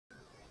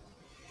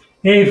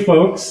Hey,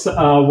 folks,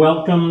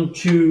 welcome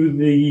to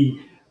the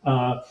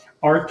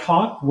Art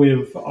Talk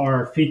with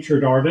our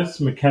featured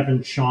artist,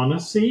 McKevin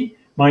Shaughnessy.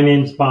 My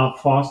name's Bob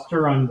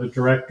Foster. I'm the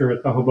director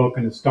at the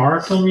Hoboken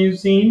Historical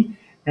Museum,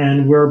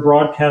 and we're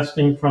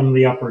broadcasting from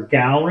the upper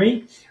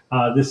gallery.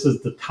 This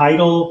is the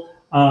title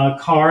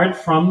card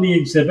from the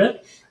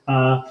exhibit.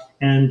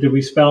 And did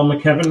we spell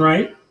McKevin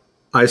right?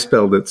 I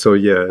spelled it, so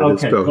yeah, it is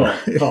Okay, spelled cool,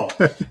 right. cool.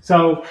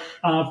 So,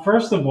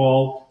 first of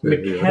all, Yeah.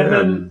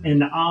 McKevin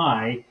and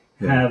I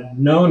have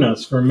known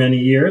us for many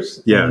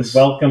years. Yes. And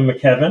welcome,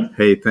 McKevin.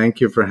 Hey,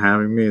 thank you for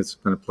having me. It's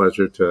been a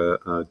pleasure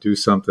to do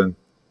something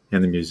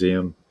in the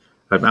museum.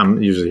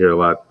 I'm usually here a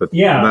lot, but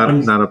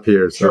not up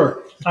here. So.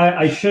 Sure.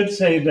 I should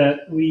say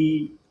that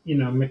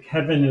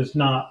McKevin is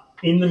not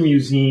in the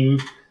museum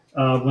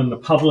when the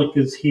public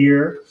is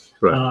here,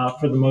 Right.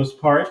 for the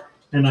most part.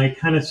 And I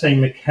kind of say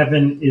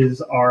McKevin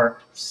is our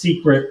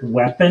secret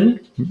weapon,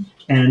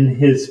 and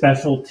his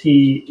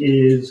specialty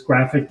is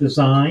graphic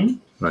design,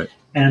 Right.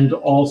 and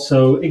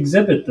also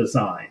exhibit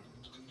design.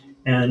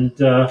 And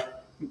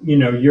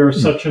you're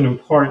such an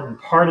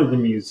important part of the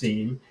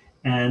museum,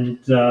 and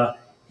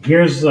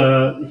here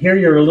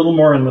you're a little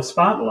more in the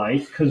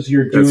spotlight because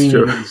you're doing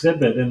an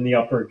exhibit in the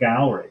upper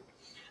gallery.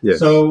 Yes.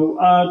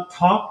 So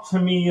talk to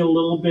me a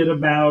little bit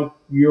about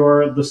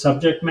the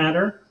subject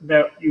matter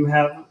that you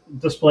have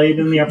displayed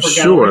in the upper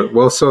gallery. Sure.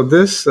 Well, so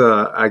this,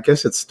 I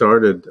guess it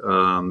started,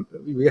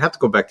 we have to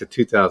go back to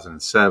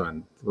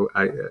 2007.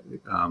 I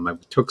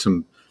took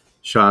some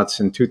shots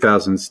in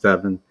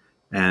 2007,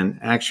 and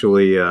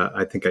actually,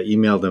 I think I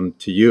emailed them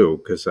to you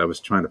because I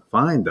was trying to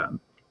find them.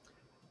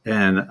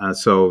 And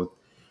so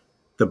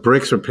the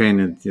bricks were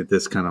painted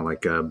this kind of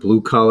like a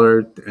blue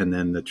color, and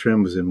then the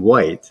trim was in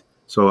white.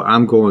 So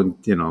I'm going,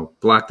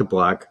 block to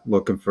block,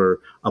 looking for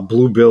a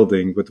blue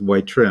building with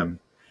white trim.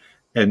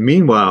 And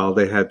meanwhile,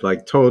 they had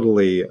like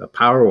totally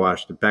power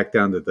washed it back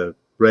down to the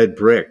red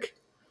brick.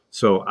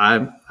 So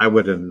I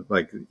wouldn't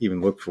like even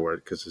look for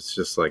it because it's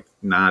just like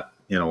not,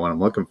 what I'm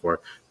looking for.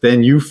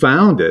 Then you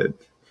found it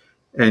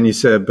and you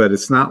said, but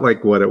it's not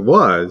like what it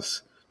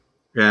was.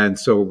 And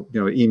so,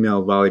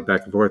 email volleyed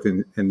back and forth.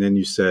 And then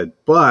you said,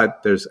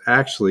 but there's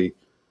actually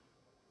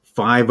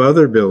 5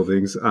 other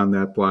buildings on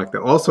that block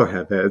that also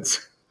have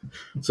heads.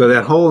 So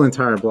that whole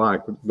entire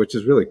block, which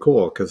is really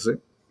cool because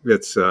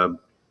it's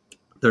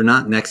they're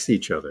not next to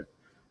each other.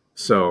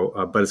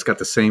 So, but it's got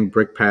the same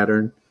brick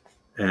pattern,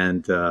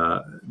 and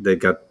they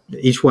got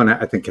each one.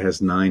 I think has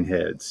 9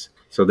 heads.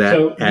 So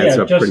that adds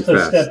up pretty fast.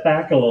 Just to step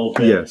back a little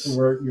bit. Yes.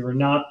 You're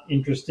not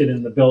interested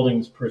in the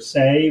buildings per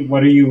se.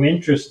 What are you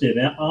interested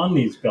in on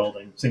these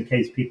buildings, in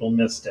case people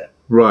missed it?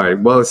 Right.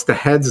 Well, it's the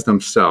heads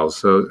themselves.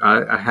 So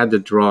I had to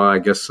draw, I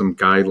guess, some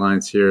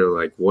guidelines here,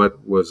 like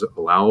what was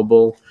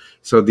allowable.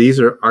 So these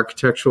are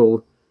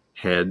architectural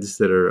heads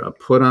that are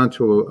put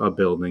onto a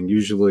building.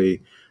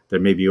 Usually they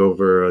may be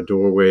over a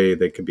doorway.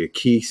 They could be a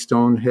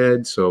keystone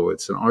head. So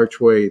it's an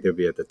archway. They'll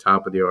be at the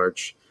top of the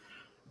arch.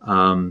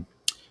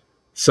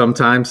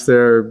 Sometimes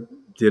they're,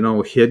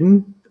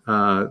 hidden.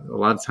 A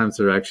lot of times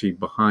they're actually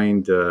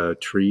behind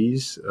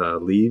trees,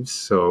 leaves.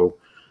 So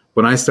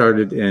when I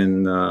started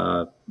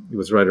it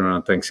was right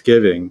around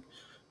Thanksgiving,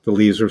 the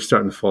leaves were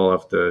starting to fall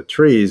off the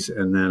trees.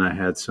 And then I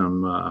had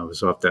I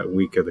was off that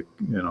week of the,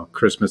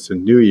 Christmas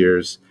and New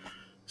Year's.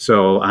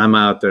 So I'm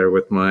out there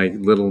with my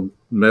little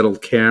metal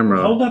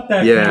camera. Hold up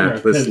that camera.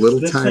 This little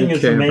this tiny thing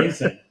is camera.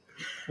 Amazing.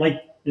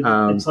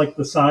 It's like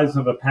the size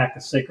of a pack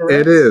of cigarettes.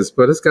 It is,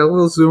 but it's got a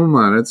little zoom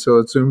on it, so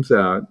it zooms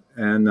out.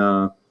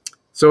 And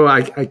so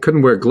I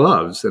couldn't wear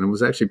gloves, and it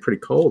was actually pretty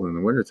cold in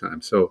the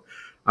wintertime. So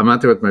I'm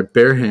out there with my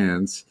bare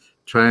hands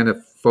trying to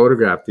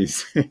photograph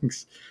these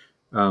things.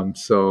 But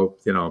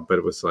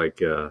it was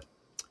like, I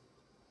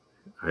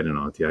don't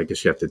know. I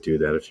guess you have to do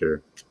that if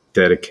you're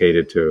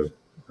dedicated to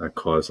a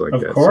cause like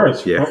that. Of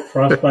course. So, yeah.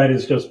 Frostbite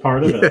is just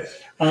part of it.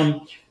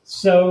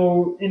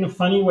 So in a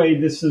funny way,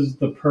 this is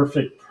the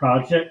perfect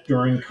project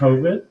during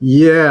COVID.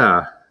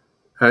 Yeah.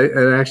 I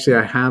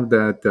have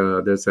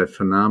that. There's that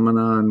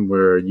phenomenon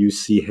where you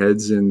see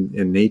heads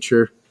in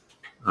nature.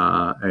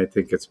 I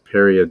think it's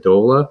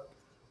periodola.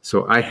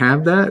 So I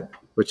have that,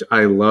 which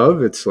I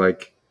love. It's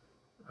like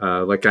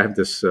I have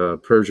this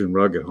Persian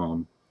rug at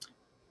home,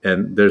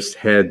 and there's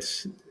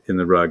heads in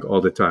the rug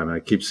all the time. And I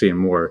keep seeing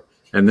more.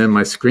 And then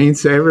my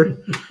screensaver,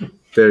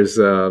 there's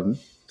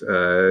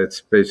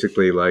it's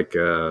basically like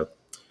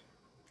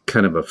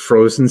kind of a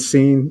frozen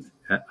scene.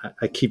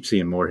 I keep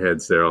seeing more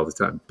heads there all the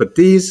time. But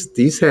these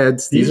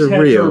heads, these are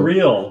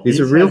real. These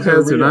are real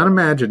heads. They're not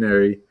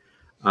imaginary,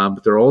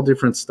 but they're all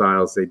different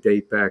styles. They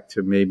date back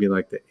to maybe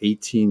like the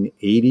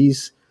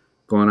 1880s,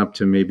 going up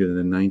to maybe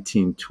the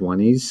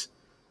 1920s,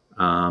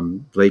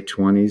 late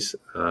 20s.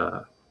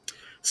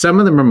 Some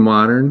of them are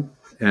modern,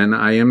 and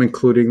I am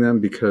including them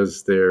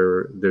because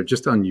they're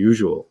just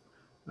unusual.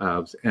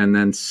 And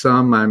then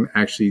some I'm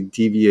actually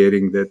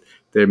deviating that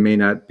they may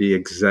not be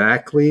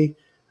exactly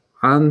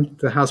on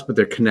the house, but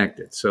they're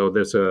connected. So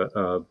there's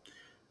a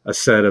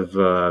set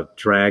of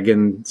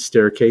dragon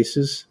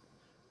staircases,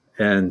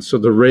 And so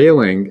the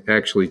railing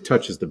actually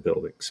touches the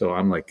building. So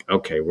I'm like,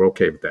 okay, we're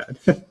okay with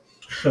that.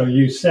 So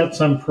you set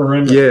some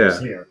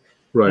perimeters here.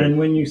 Right. And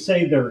when you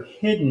say they're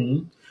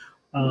hidden,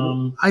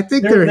 I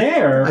think they're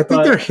there. I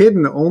think they're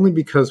hidden only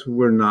because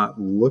we're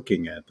not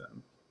looking at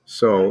them.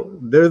 So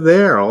they're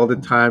there all the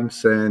time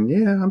saying,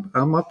 yeah,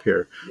 I'm up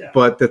here. Yeah.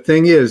 But the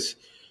thing is,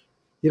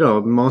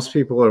 most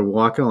people are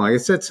walking along.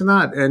 It's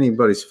not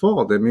anybody's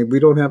fault. I mean, we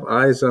don't have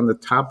eyes on the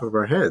top of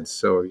our heads.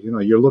 So,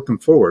 you're looking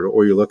forward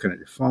or you're looking at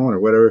your phone or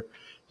whatever.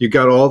 You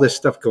got all this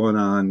stuff going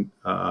on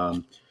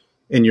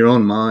in your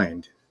own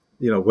mind,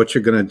 what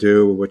you're going to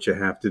do, what you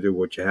have to do,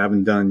 what you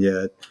haven't done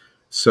yet.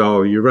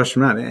 So you're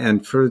rushing around.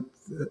 And for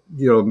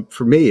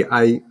me,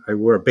 I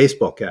wear a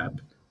baseball cap.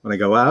 When I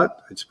go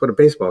out, I just put a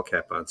baseball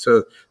cap on.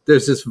 So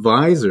there's this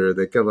visor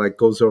that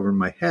goes over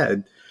my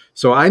head.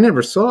 So I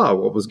never saw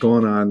what was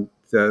going on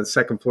the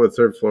second floor,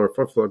 third floor,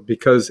 fourth floor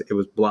because it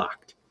was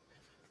blocked.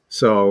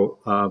 So,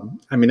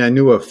 I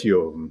knew a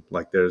few of them.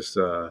 Like there's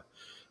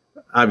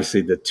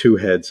obviously the two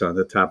heads on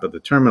the top of the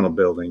terminal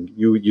building.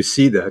 You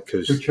see that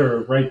because which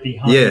are right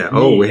behind. Yeah.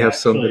 Me, we have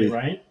actually, somebody.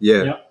 Right.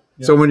 Yeah. Yep.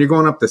 So when you're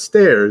going up the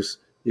stairs,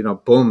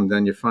 boom,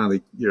 then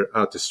you're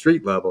out to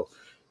street level.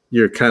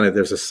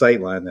 There's a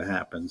sight line that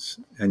happens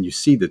and you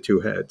see the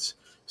two heads.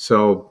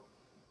 So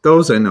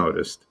those I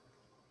noticed,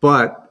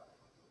 but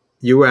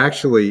you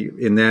actually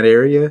in that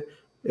area,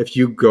 if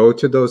you go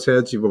to those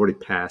heads, you've already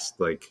passed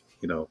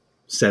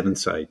 7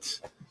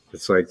 sites.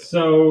 It's like,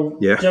 so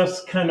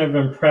just kind of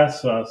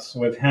impress us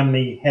with how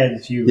many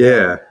heads you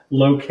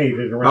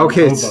located around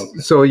Hoboken.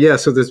 So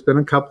there's been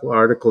a couple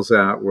articles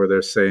out where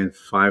they're saying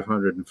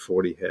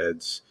 540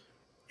 heads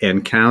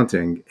and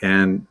counting,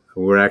 and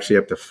we're actually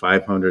up to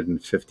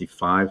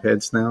 555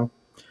 heads now.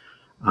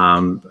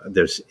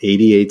 There's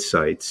 88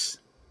 sites.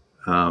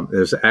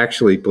 There's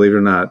actually, believe it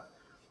or not,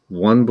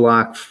 1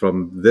 block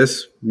from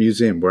this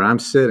museum where I'm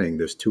sitting,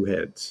 there's 2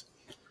 heads.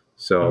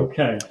 So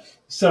okay.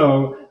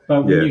 So,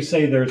 but when you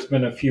say there's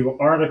been a few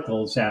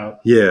articles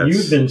out,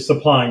 you've been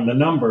supplying the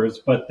numbers,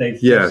 but they've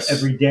just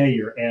every day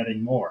you're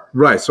adding more.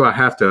 Right. So I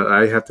have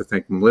to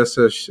thank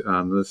Melissa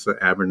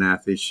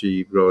Abernathy.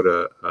 She wrote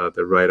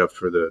the write-up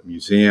for the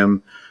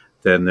museum.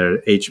 Then their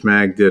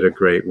HMAG did a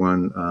great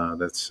one.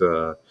 That's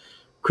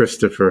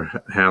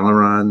Christopher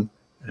Halloran.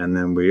 And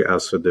then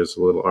there's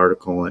a little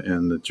article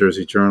in the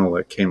Jersey Journal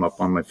that came up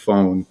on my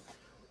phone.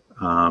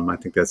 I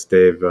think that's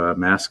David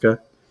Maska.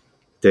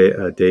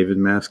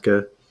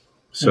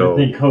 So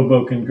and I think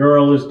Hoboken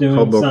Girl is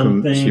doing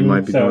something. She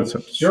might be doing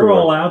something. You're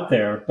all out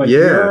there, but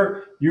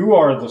you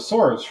are the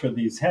source for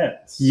these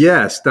heads.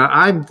 Yes,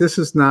 this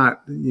is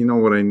not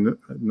what I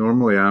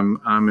normally.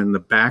 I'm in the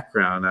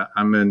background.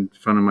 I'm in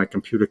front of my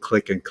computer,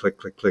 clicking, click,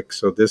 click, click.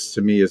 So this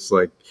to me is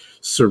like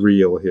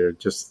surreal here.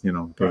 Just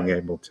being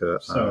able to.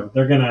 So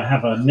they're gonna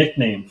have a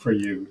nickname for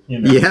you.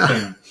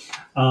 Yeah.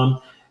 Soon.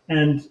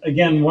 And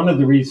again, one of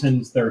the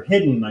reasons they're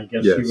hidden, I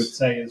guess you would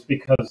say, is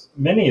because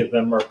many of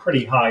them are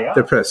pretty high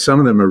up. Some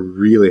of them are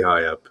really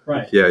high up.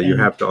 Right. Yeah, you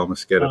have to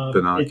almost get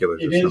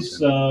binoculars or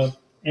something. Is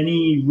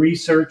any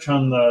research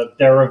on the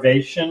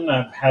derivation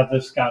of how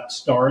this got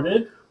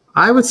started?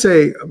 I would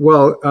say,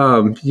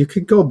 you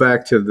could go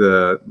back to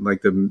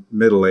the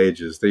Middle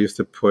Ages. They used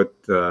to put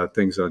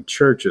things on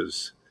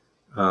churches,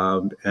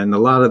 and a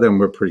lot of them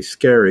were pretty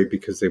scary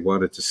because they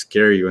wanted to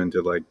scare you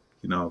into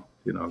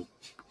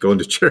going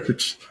to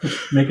church.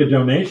 Make a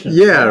donation.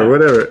 Yeah, or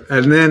whatever.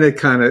 And then it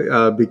kind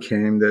of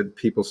became that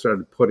people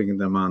started putting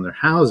them on their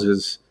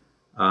houses.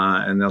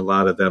 And a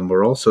lot of them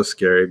were also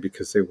scary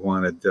because they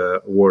wanted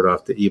to ward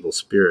off the evil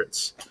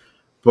spirits.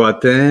 But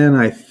then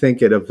I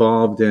think it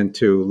evolved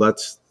into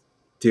let's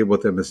deal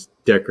with them as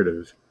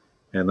decorative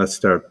and let's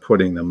start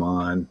putting them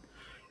on.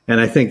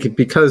 And I think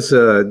because,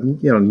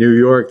 New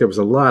York, there was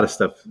a lot of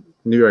stuff.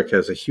 New York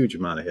has a huge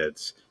amount of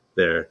heads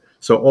there.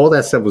 So all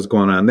that stuff was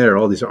going on there.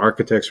 All these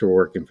architects were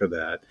working for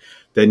that.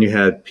 Then you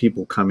had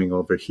people coming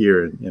over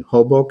here in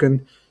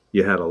Hoboken.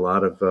 You had a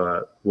lot of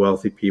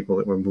wealthy people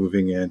that were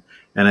moving in.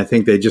 And I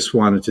think they just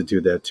wanted to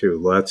do that too.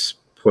 Let's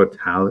put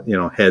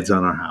heads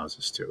on our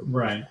houses too.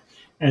 Right.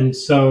 And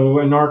so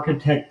an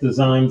architect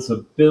designs a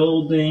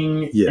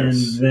building and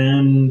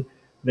then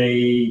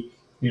they,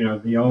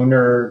 the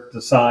owner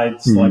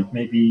decides like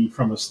maybe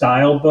from a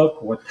style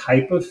book, what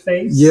type of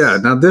face. Yeah.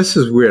 Now this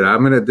is weird.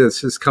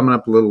 This is coming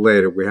up a little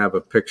later. We have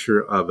a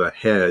picture of a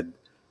head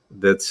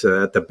that's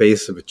at the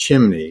base of a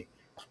chimney.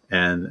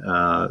 And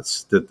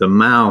the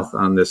mouth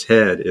on this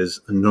head is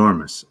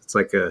enormous. It's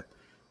like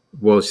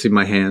see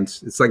my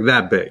hands? It's like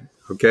that big,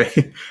 okay?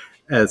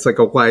 And it's like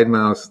a wide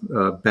mouth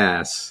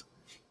bass.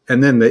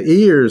 And then the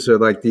ears are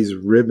like these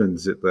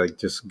ribbons that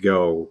just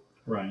go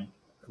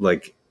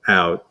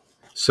out.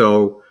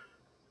 So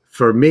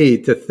for me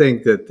to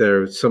think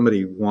that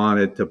somebody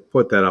wanted to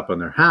put that up on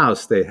their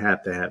house, they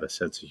have to have a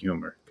sense of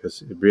humor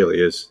because it really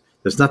is.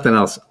 There's nothing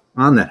else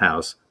on the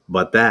house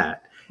but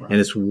that. and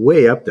it's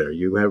way up there.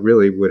 You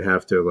really would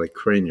have to like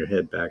crane your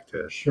head back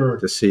to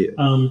see it.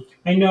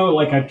 I know,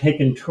 like I've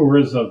taken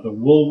tours of the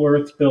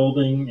Woolworth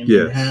building in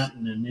Yes.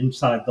 Manhattan, and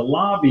inside the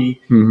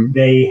lobby, Mhm.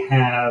 they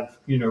have,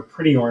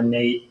 pretty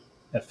ornate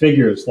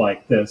figures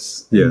like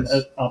this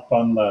up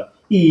on the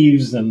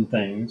eaves and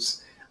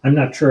things. I'm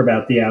not sure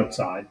about the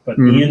outside, but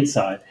the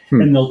inside.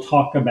 And they'll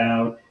talk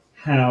about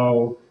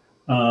how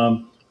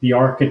the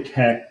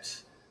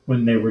architect,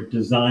 when they were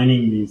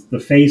designing the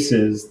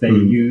faces, they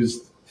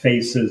used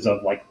faces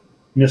of like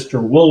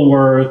Mr.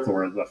 Woolworth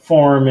or the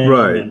foreman.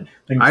 Right. And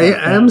things like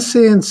that. I am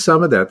seeing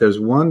some of that. There's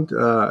one,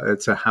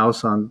 it's a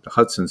house on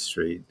Hudson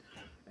Street,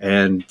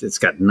 and it's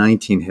got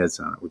 19 heads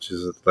on it, which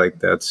is like,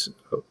 that's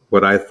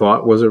what I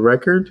thought was a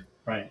record.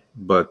 Right.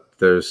 But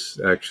there's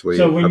actually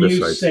so when other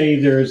you sites. say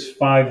there's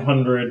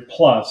 500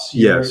 plus,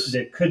 yes,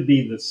 there could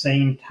be the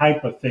same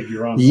type of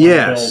figure on.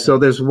 Yes. So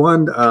there's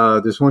one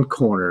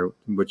corner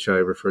which I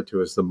refer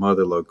to as the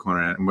motherlode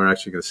corner, and we're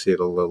actually going to see it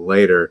a little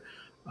later.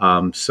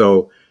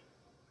 So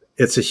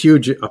it's a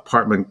huge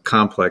apartment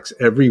complex.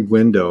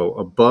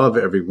 Above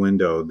every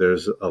window,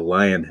 there's a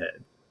lion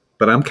head.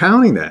 But I'm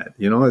counting that.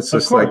 It's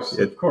just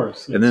of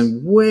course. And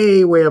then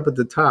way up at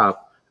the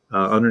top.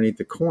 Underneath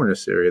the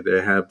cornice area,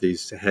 they have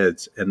these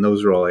heads, and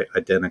those are all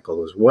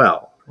identical as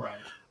well. Right.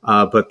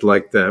 But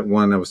like that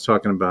one I was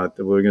talking about,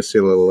 that we're going to see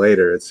a little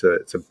later, it's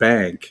a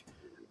bank.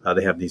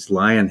 They have these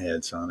lion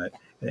heads on it,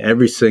 and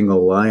every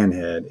single lion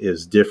head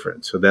is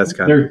different. So that's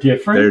they're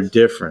different. They're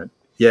different.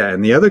 Yeah.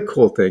 And the other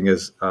cool thing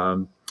is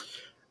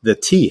the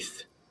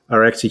teeth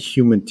are actually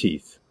human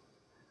teeth.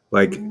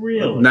 Like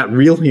not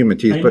real human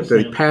teeth, but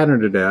they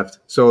patterned it after.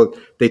 So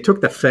they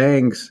took the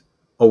fangs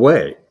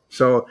away.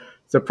 So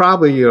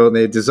probably,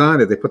 they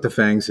designed it, they put the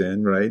fangs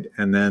in, right?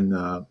 And then,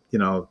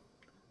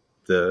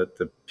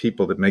 the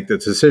people that make the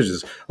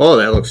decisions, oh,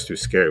 that looks too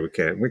scary. We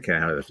can't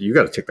have it. You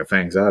got to take the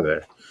fangs out of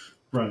there.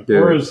 Right.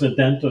 Or as a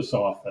dentist's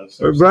office.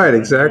 Right,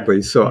 exactly.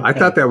 Right. So I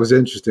thought that was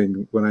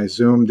interesting. When I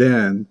zoomed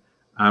in,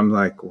 I'm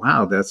like,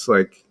 wow, that's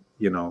like,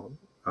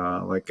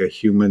 like a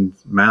human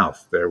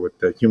mouth there with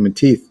the human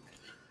teeth.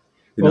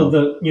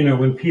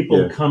 When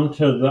people come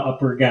to the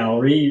upper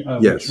gallery,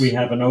 which we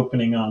have an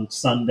opening on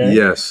Sunday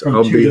from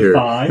I'll 2 be to here.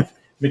 5,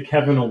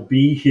 McKevin will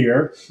be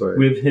here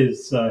with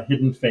his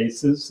Hidden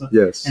Faces.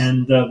 Yes.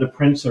 And the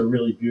prints are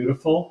really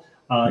beautiful.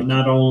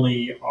 Not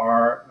only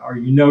are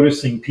you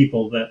noticing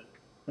people that,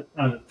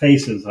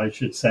 faces, I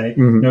should say,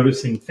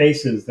 noticing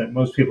faces that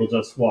most people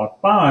just walk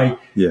by,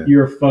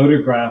 you're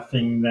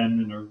photographing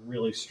them in a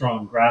really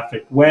strong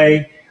graphic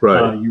way.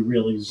 Right. You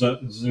really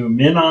zoom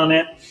in on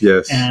it.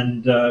 Yes.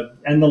 And the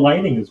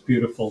lighting is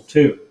beautiful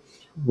too.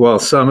 Well,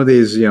 some of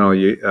these,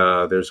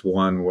 there's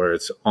one where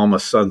it's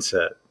almost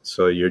sunset.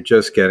 So you're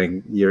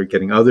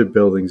getting other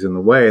buildings in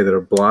the way that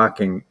are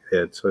blocking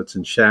it. So it's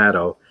in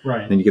shadow.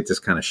 Right. And you get this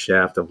kind of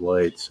shaft of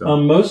light. So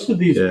most of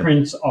these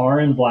prints are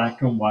in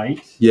black and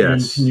white. Yes.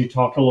 And can you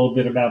talk a little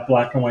bit about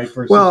black and white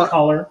versus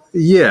color?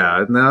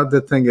 Yeah. Now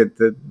the thing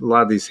that a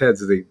lot of these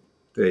heads, they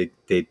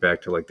date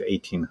back to like the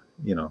 1880s,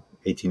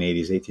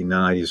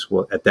 1890s.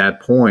 Well, at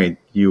that point,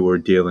 you were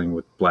dealing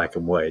with black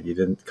and white.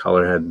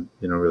 Color hadn't,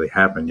 really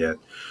happened yet.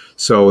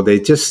 So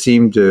they just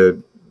seemed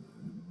to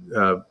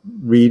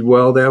read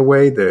well that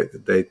way.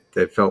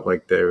 They felt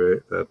like they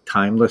were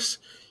timeless.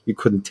 You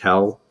couldn't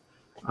tell.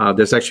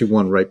 There's actually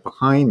one right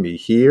behind me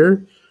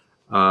here.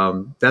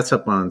 That's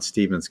up on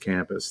Stevens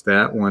campus.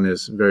 That one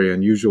is very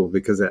unusual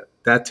because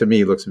that to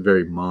me looks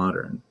very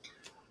modern.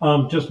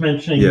 Just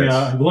mentioning,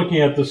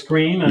 looking at the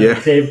screen,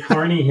 Dave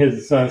Carney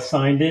has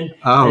signed in,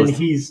 and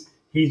he's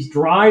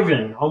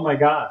driving. Oh my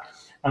God,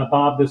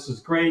 Bob, this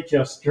is great.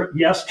 Just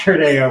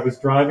yesterday, I was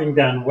driving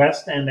down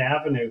West End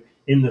Avenue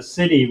in the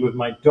city with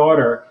my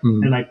daughter,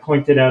 and I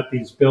pointed out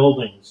these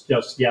buildings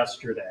just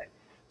yesterday.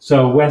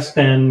 So West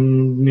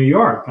End, New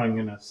York, I'm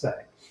going to say.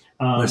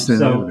 West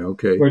End Avenue,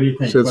 okay. Where do you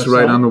think? So it's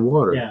right on the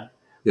water.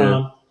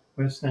 Yeah.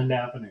 West End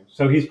Avenue.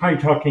 So he's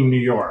probably talking New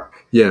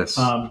York. Yes.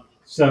 That's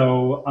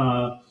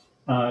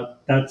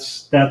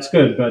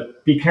good,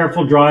 but be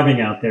careful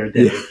driving out there,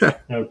 Dave. Yeah.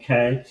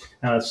 Okay,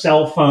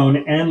 cell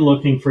phone and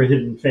looking for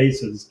hidden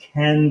faces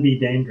can be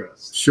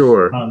dangerous.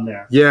 Sure. On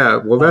there. Yeah.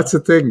 Well, that's the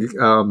thing.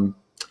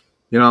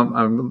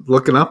 I'm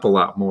looking up a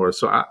lot more,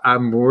 so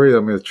I'm worried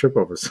I'm going to trip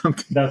over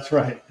something. That's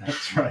right.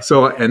 That's right.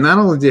 So, and not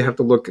only do you have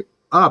to look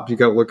up, you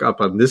got to look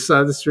up on this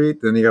side of the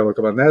street, then you got to look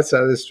up on that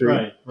side of the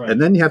street, right.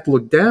 And then you have to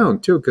look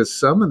down too, because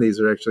some of these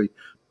are actually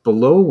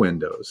below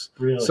windows.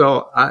 Really?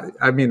 So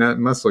I mean, it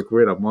must look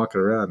weird. I'm walking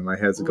around, and my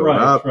head's going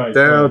up,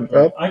 down,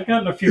 up. I've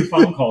gotten a few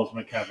phone calls,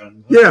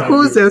 McKevin. Yeah,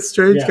 who's that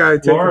strange guy?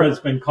 Laura's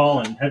been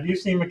calling. Have you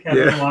seen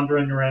McKevin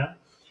wandering around?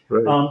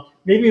 Right.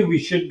 Maybe we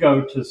should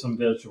go to some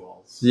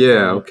visuals.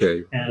 Yeah,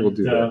 okay, and, we'll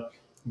do that.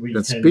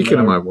 And speaking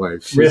of my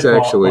wife, she's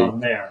actually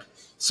there.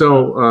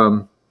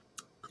 So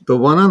the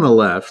one on the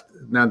left.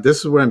 Now this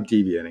is where I'm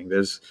deviating.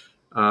 There's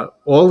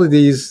all of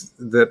these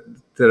that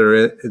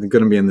are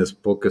going to be in this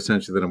book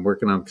essentially that I'm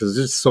working on, because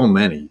there's so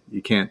many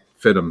you can't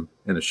fit them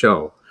in a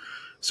show.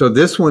 So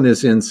this one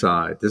is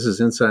inside. This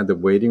is inside the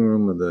waiting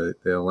room of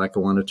the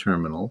Lackawanna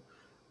terminal.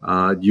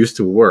 used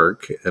to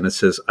work, and it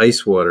says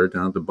ice water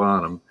down at the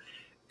bottom,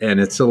 and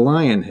it's a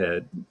lion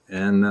head.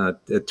 And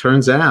it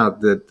turns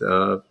out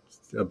that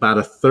about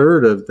a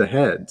third of the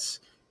heads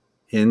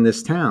in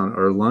this town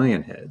are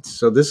lion heads.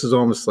 So this is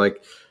almost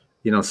like,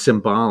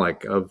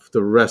 symbolic of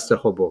the rest of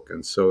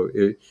Hoboken. So,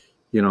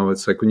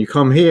 it's like when you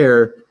come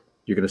here,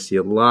 you're going to see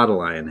a lot of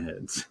lion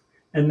heads.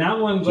 And that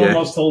one's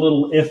almost a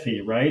little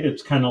iffy, right?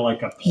 It's kind of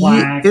like a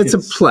plaque. It's a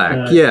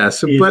plaque,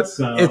 yes. But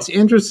it's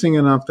interesting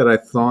enough that I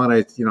thought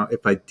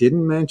if I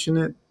didn't mention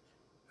it,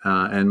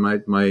 and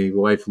my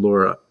wife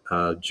Laura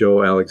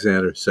Jo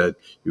Alexander said,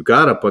 "You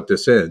got to put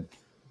this in."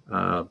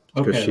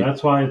 Okay,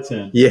 that's why it's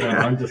in. Yeah, no,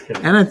 I'm just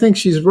kidding. And I think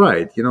she's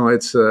right.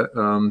 It's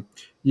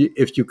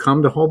if you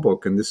come to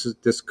Hoboken,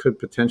 this could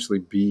potentially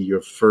be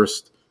your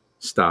first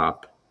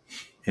stop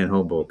in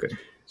Hoboken.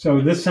 So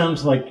this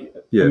sounds like,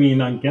 I mean,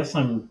 I guess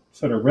I'm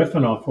sort of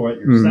riffing off what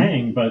you're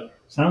saying, but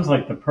sounds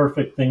like the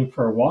perfect thing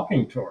for a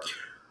walking tour.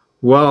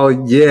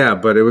 Well, yeah,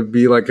 but it would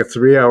be like a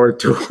 3-hour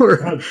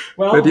tour.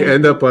 Well, but you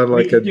end up on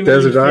like a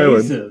desert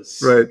island.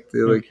 Right.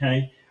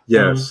 Okay.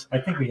 Yes. I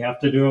think we have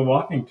to do a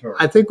walking tour.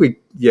 I think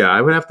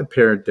I would have to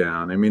pare it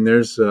down. I mean,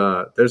 there's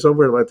there's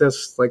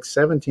like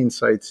 17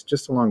 sites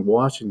just along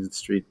Washington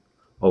Street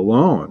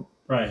alone.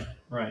 Right.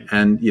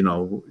 And,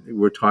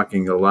 we're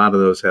talking a lot of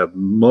those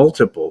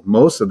most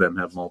of them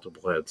have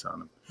multiple heads on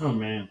them. Oh,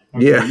 man.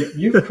 Okay. Yeah.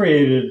 You've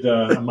created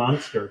a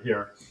monster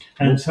here.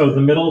 And so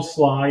the middle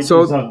slide is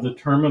of the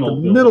terminal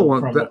building middle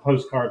one, from a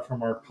postcard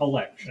from our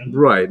collection.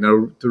 Right.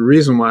 Now, the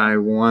reason why I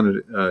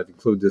wanted to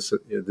include this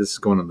is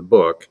going in the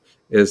book,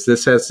 is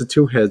this has the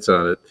two heads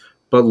on it.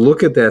 But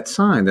look at that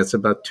sign. That's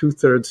about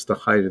 2/3 the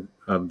height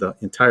of the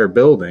entire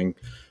building.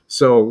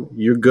 So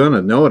you're going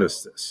to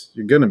notice this.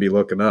 You're going to be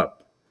looking up.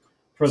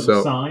 For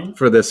the sign?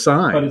 For the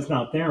sign. But it's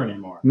not there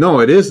anymore. No,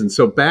 it isn't.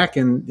 So back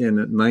in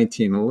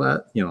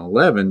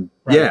 1911,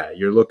 right.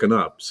 You're looking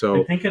up.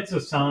 So I think it's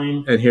a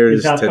sign. And here it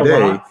is today. The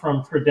rock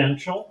from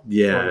Prudential?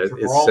 Yeah,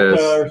 it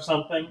says or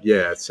something.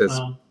 Yeah, it says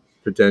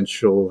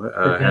Prudential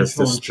has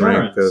the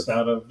strength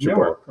out of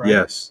Newark, right?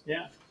 Yes.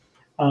 Yeah.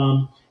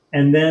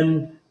 And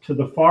then to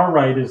the far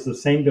right is the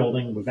same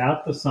building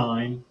without the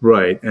sign.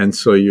 Right, and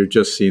so you're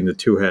just seeing the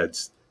two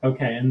heads.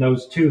 Okay, and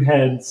those two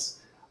heads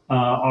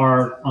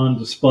are on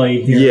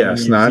display here.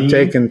 Yes, not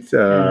taken.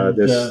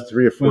 There's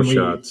 3 or 4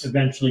 shots. When we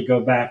eventually go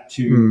back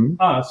to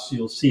us,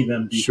 you'll see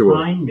them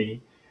behind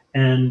me,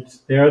 and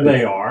there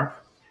they are.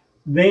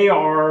 They're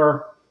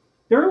a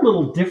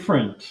little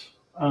different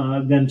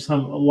than a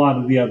lot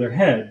of the other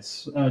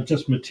heads,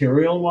 just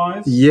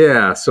material-wise.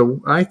 Yeah,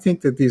 so I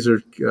think that these are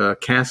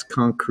cast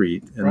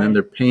concrete, and then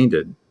they're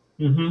painted.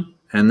 Mm-hmm.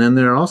 And then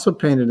they're also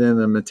painted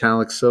in a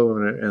metallic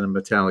silver and a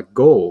metallic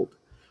gold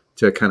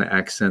to kind of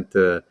accent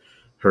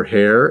her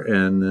hair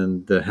and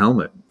then the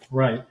helmet.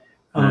 Right.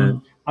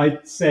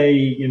 I'd say,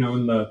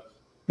 in the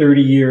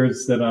 30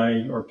 years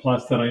or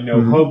plus that I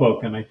know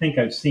Hoboken, I think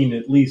I've seen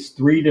at least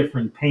 3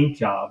 different paint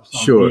jobs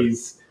on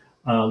these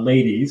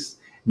ladies.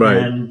 Right.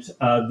 And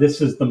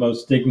this is the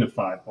most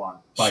dignight one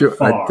by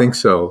far. I think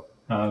so.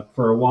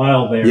 For a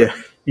while there,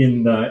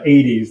 in the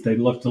 80s, they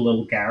looked a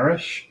little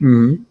garish.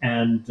 Mm-hmm.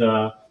 And,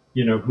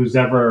 who's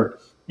ever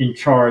in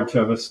charge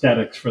of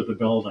aesthetics for the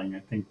building,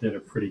 I think did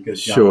a pretty good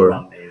job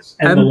on these.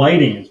 And the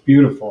lighting is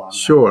beautiful on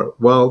them.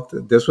 Well,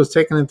 this was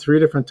taken in 3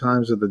 different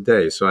times of the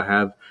day. So I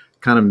have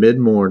kind of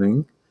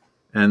mid-morning,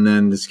 and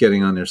then it's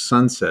getting on their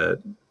sunset.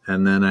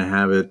 And then I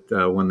have it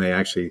when they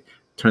actually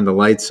turn the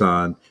lights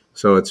on.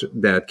 So it's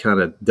that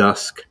kind of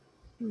dusk,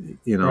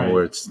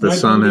 where it's the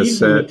sun has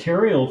set. The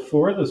material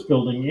for this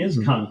building is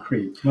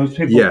concrete. Most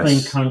people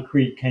think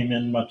concrete came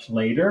in much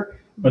later,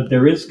 but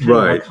there is kind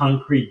of a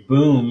concrete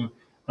boom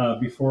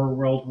before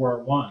World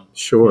War I.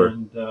 Sure.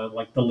 And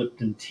like the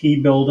Lipton Tea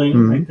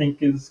building, I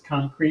think is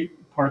concrete,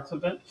 parts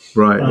of it.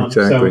 Right,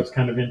 exactly. So it's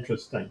kind of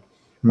interesting.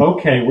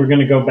 Okay, we're going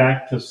to go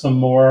back to some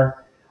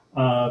more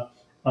of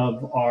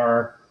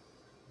our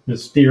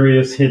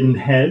mysterious hidden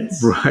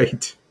heads.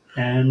 Right.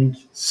 And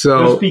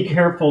so just be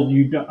careful.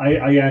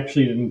 I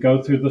actually didn't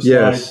go through the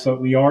slides, but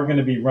we are going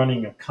to be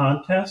running a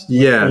contest.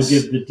 Yes.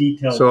 We'll give the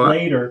details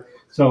later.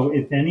 So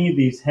if any of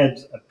these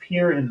heads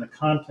appear in the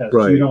contest,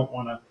 you don't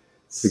want to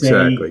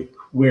say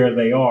where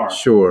they are,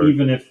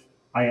 even if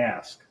I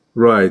ask.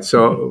 Right.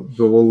 So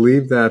but we'll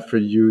leave that for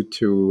you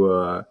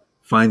to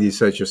find these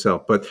sites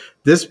yourself. But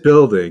this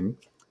building,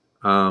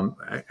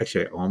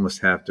 actually, I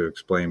almost have to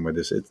explain what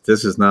this is.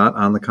 This is not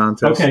on the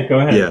contest. Okay, go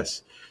ahead.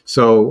 Yes.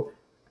 So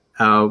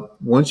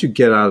once you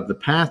get out of the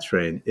PATH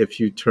train, if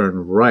you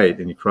turn right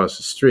and you cross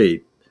the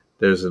street,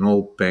 there's an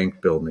old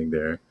bank building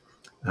there.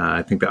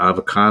 I think the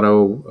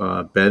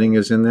avocado bedding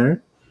is in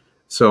there.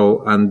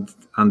 So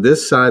on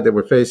this side that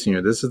we're facing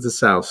here, this is the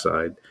south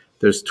side,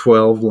 there's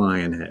 12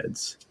 lion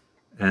heads.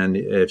 And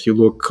if you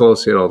look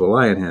closely at all the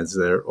lion heads,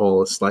 they're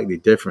all slightly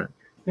different.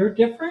 They're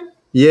different?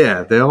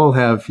 Yeah, they all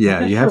have, you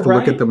have to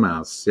look at the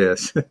mouse,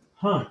 yes.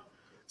 Huh.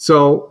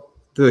 So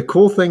the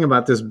cool thing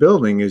about this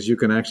building is you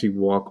can actually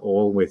walk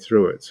all the way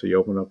through it. So you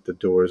open up the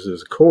doors,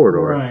 there's a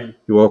corridor. Right.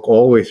 You walk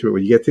all the way through it.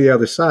 When you get to the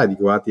other side, you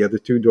go out the other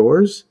 2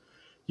 doors.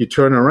 you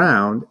turn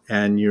around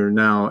and you're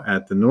now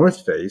at the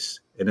north face,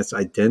 and it's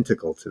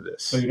identical to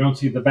this. So you don't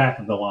see the back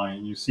of the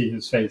lion; you see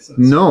his faces.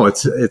 No,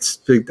 it's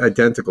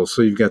identical.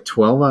 So you've got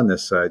 12 on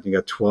this side, you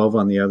got 12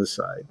 on the other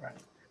side. Right.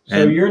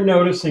 So you're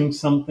noticing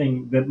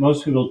something that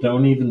most people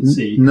don't even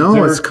see.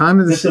 No, it's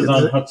kind of this is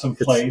on Hudson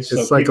Place.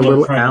 It's so like a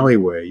little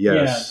alleyway.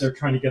 Yes. Yeah, they're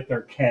trying to get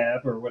their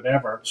cab or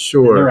whatever.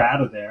 Sure. And they're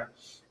out of there,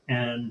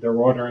 and they're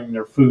ordering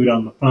their food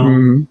on the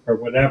phone or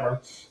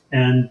whatever.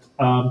 And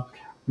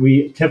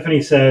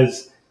Tiffany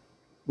says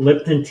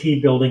Lipton Tea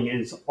Building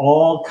is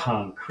all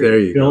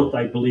concrete, built,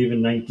 I believe,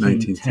 in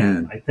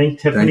 1910. I think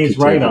Tiffany's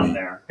right on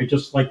there. I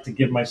just like to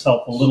give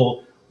myself a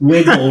little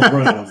wiggle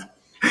room.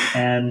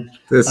 And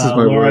this is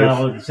my Laura wife.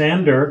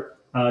 Alexander,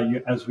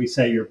 as we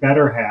say, your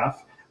better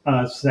half,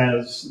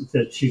 says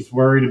that she's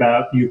worried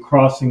about you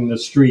crossing the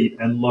street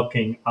and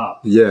looking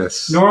up.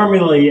 Yes.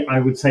 Normally, I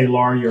would say,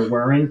 Laura, you're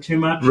worrying too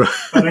much,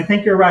 but I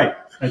think you're right.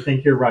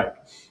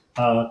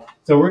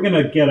 So we're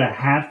going to get a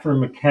hat for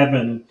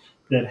McKevin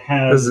that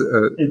has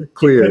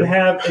clear. It could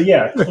have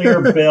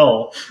clear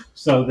bill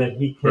so that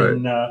he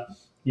can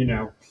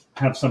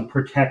have some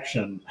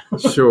protection.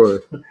 Sure.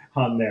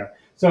 On there.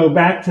 So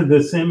back to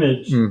this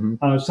image.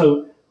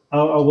 So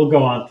we'll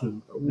go on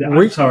to.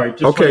 I'm sorry.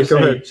 Just okay, go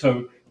ahead.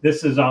 So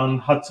this is on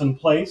Hudson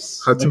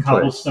Place, the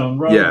cobblestone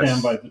road down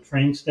by the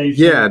train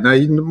station. Yeah. Now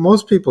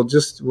most people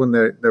just when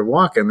they're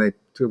walking, they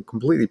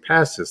completely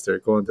pass this. They're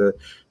going to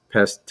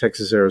past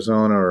Texas,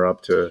 Arizona, or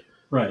up to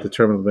the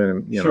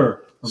terminal.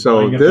 Sure.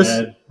 So this,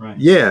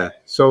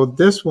 So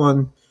this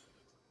one,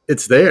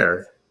 it's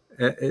there,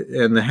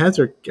 and the heads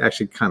are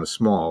actually kind of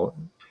small.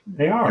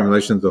 They are in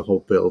relation to the whole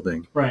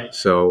building. Right.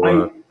 So,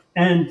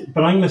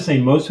 but I'm going to say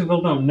most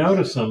people don't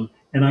notice them,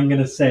 and I'm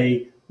going to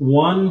say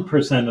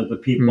 1% of the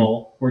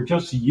people, or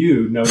just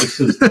you,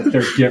 notices that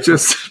they're different.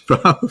 Just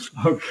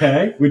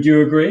okay. Would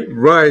you agree?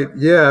 Right.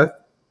 Yeah.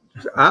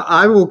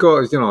 I will go.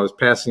 I was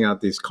passing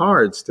out these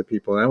cards to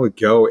people, and I would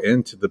go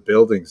into the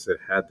buildings that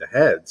had the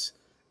heads,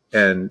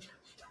 and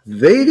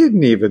they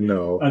didn't even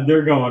know. And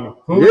they're going,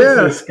 "Who is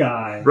this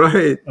guy?"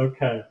 Right.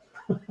 Okay.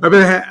 I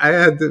mean, I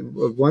had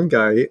one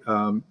guy.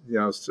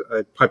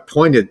 I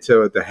pointed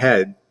to the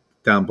head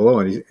down below,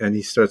 and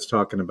he starts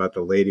talking about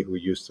the lady who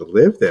used to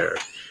live there.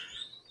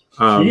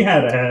 She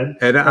had a head,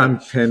 and I'm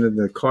handing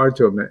the card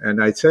to him,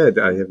 and I said,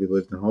 "Have you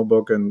lived in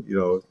Hoboken?"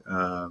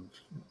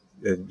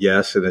 And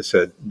yes, and I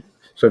said,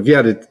 "So if you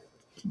had to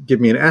give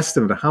me an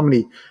estimate of how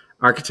many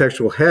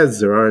architectural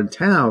heads there are in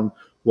town,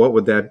 what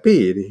would that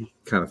be?" And he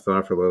kind of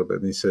thought for a little bit,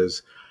 and he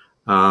says,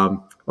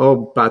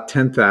 about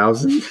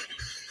 10,000."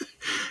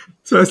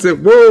 So I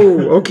said,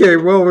 "Whoa, okay,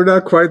 well, we're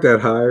not quite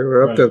that high.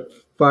 We're up to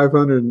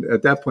 500.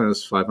 At that point, it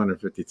was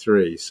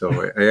 553.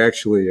 So I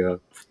actually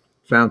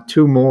found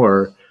two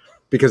more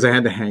because I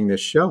had to hang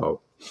this show.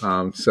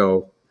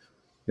 It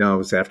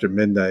was after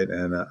midnight,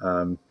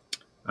 and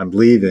I'm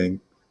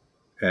leaving,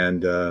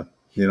 and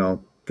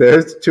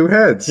there's two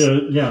heads,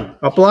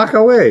 a block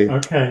away.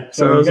 Okay,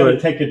 so we're going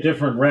to take a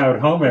different route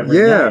home every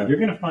night. You're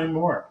going to find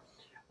more."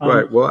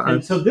 Right. Well,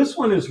 and so this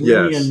one is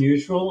really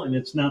unusual, and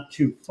it's not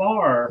too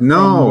far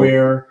from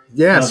where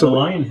the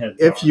lion heads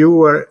are. If you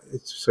were,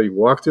 so you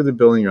walk through the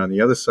building, you're on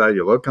the other side,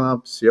 you're looking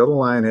up, see all the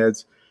lion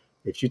heads.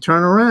 If you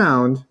turn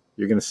around,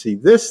 you're going to see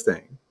this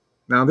thing.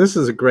 Now, this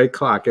is a great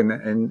clock,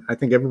 and I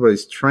think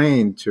everybody's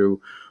trained to,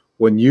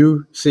 when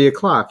you see a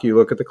clock, you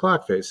look at the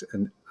clock face.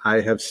 And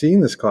I have seen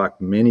this clock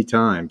many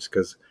times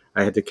because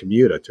I had to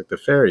commute. I took the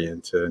ferry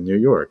into New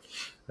York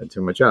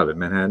to my job at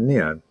Manhattan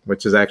Neon,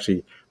 which is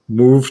actually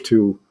moved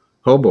to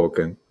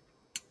Hoboken,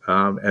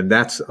 and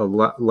that's a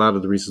lot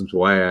of the reasons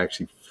why I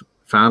actually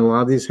found a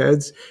lot of these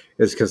heads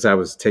is because I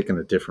was taking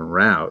a different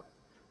route.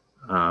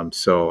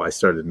 So I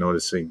started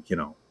noticing,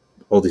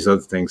 all these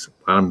other things.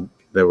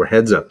 There were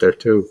heads up there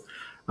too,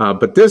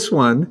 but this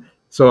one.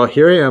 So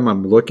here I am.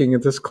 I'm looking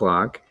at this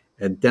clock,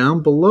 and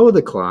down below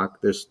the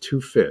clock, there's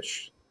two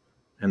fish,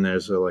 and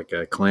there's like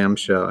a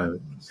clamshell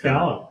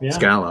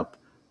scallop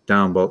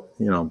down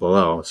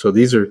below. So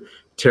these are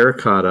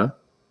terracotta.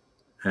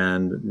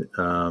 And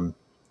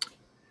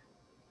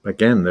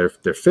again, they're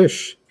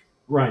fish,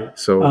 right?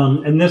 So,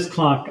 and this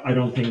clock, I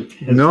don't think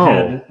has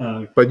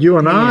had. But you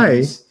and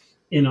I,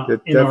 in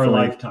our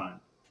lifetime,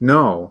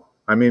 no.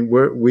 I mean,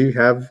 we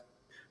have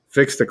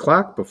fixed a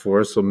clock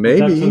before, so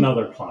maybe that's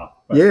another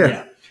clock. But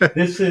yeah.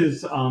 This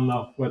is on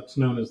what's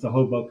known as the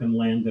Hoboken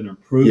Land and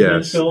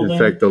Improvement Building. In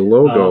fact, the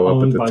logo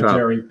up at the top, owned by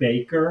Jerry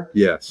Baker.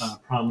 Yes,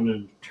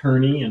 prominent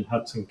attorney in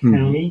Hudson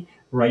County,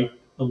 right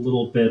a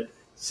little bit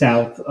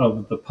south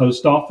of the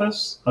post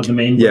office, of the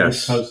main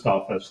post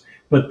office.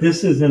 But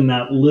this is in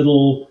that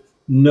little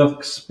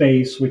nook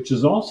space, which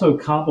is also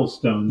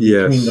cobblestone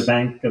between the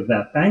bank of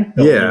that bank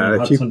building and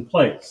Hudson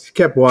Place. If you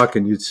kept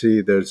walking, you'd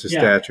see there's a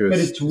statue. But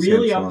it's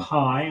really up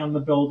high on the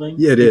building.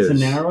 Yeah, it's a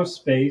narrow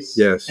space.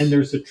 Yes. And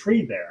there's a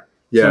tree there.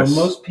 Yes. So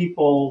most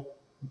people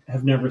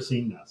have never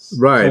seen this.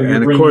 Right. So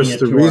and of course,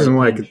 the reason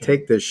why I could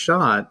take this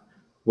shot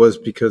was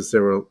because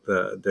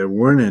there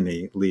weren't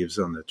any leaves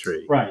on the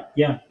tree. Right.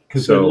 Yeah.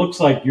 Because it looks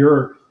like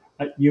you're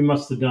You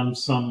must have done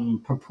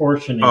some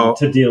proportioning Oh,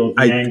 to deal with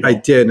the angle. I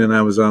did, and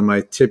I was on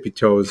my tippy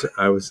toes.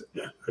 I was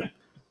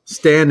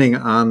standing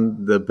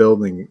on the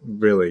building,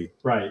 really,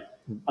 Right.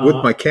 with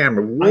my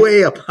camera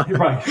way up high.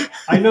 Right.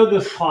 I know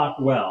this clock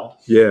well.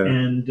 Yeah.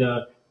 And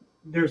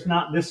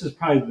this is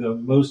probably the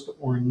most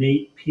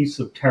ornate piece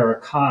of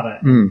terracotta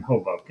in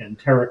Hoboken.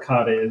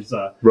 Terracotta is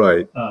a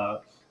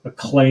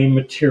clay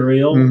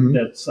material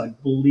that's, I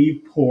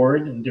believe,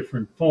 poured in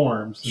different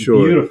forms.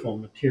 Sure. Beautiful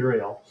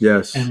material.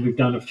 Yes. And we've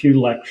done a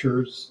few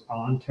lectures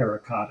on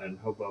terracotta in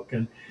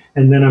Hoboken.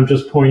 And then I'm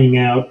just pointing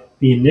out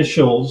the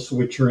initials,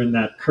 which are in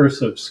that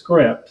cursive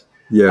script.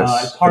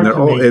 Yes. It's hard and they're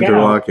to all make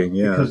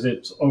interlocking, out because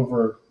it's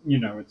over,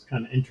 it's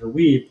kind of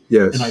interweaved.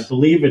 Yes. And I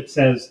believe it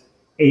says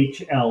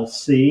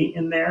HLC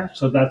in there.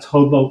 So that's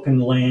Hoboken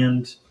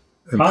Land.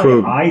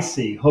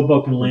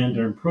 Hoboken Land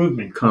and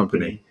Improvement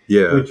Company.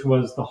 Yeah. Which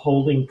was the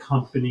holding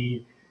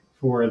company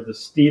for the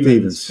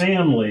Stevens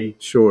family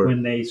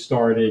when they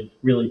started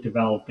really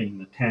developing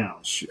the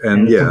town.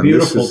 And it's a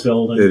beautiful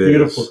building,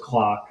 beautiful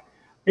clock.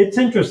 It's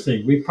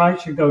interesting. We probably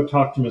should go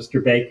talk to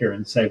Mr. Baker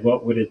and say,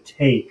 what would it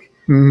take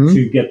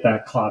to get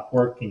that clock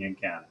working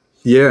again?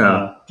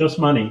 Yeah. Just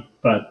money,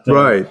 but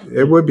right.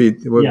 It would be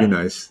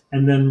nice.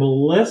 And then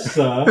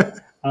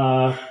Melissa.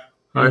 Hi,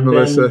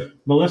 Melissa.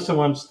 Melissa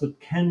wants to.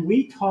 Can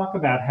we talk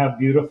about how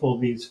beautiful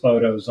these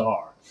photos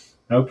are?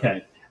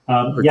 Okay.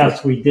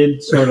 Yes, we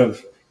did sort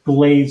of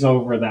glaze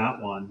over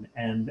that one,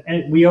 and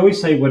we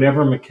always say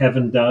whatever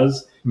McKevin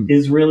does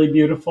is really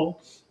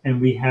beautiful. And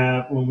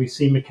when we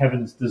see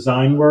McKevin's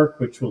design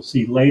work, which we'll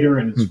see later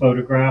in his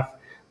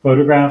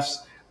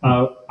photographs,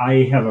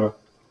 I have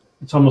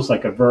it's almost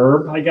like a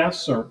verb, I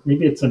guess, or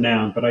maybe it's a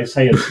noun, but I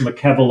say it's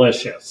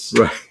McKevilicious.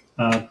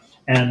 Right.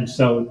 And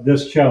so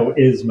this show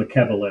is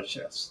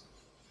McKevilicious.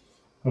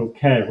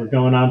 Okay, we're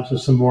going on to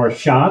some more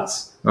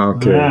shots.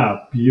 Okay.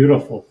 Wow,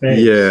 beautiful face.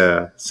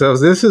 Yeah. So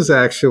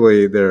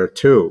there are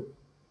two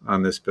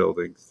on this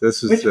building.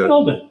 Which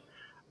building?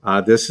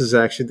 This is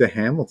actually the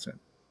Hamilton,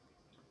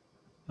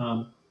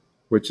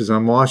 which is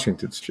on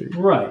Washington Street.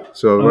 Right.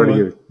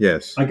 So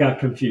yes. I got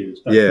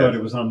confused. I thought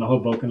it was on the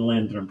Hoboken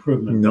Land and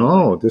Improvement.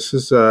 No, this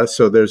is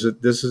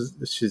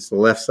she's the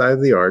left side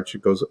of the arch.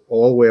 It goes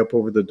all the way up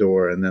over the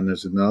door, and then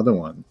there's another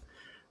one.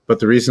 But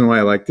the reason why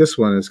I like this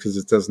one is because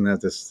it doesn't have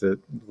this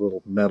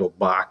little metal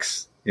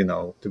box,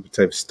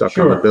 type stuck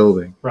on the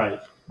building. Right.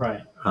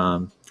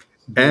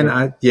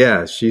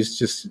 And she's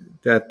just,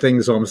 that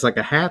thing's almost like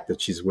a hat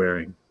that she's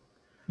wearing.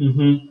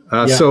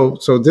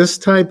 So this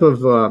type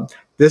of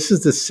this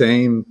is the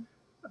same,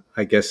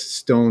 I guess,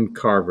 stone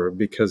carver,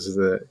 because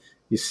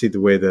you see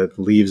the way the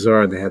leaves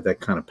are, and they have that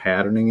kind of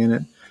patterning in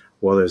it.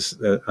 Well, there's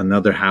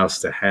another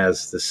house that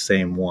has the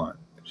same one.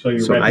 So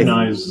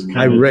recognize.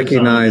 I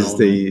recognize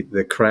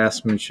the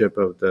craftsmanship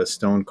of the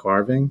stone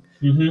carving.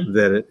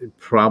 That it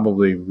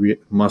probably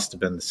must have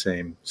been the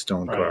same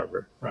stone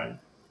carver. Right.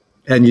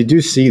 And you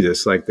do see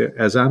this,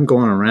 as I'm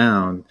going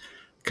around,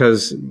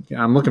 because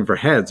I'm looking for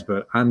heads,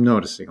 but I'm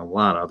noticing a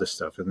lot of other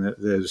stuff. And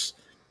there's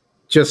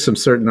just some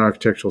certain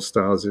architectural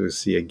styles that you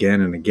see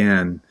again and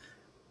again,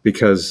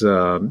 because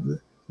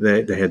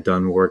they had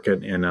done work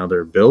in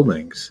other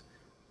buildings.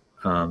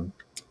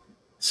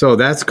 So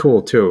that's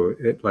cool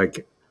too.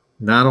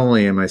 Not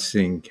only am I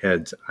seeing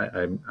heads,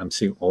 I'm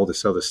seeing all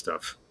this other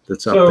stuff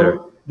that's up there.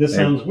 This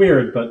sounds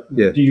weird, but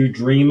do you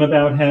dream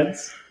about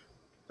heads?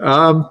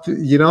 That's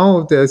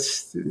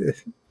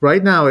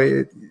right now.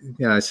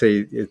 I say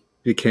it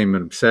became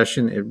an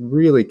obsession. It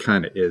really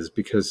kind of is,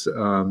 because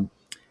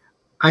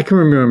I can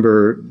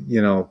remember,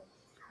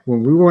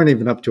 when we weren't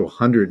even up to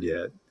 100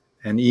 yet,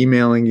 and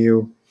emailing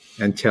you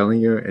and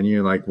telling you, and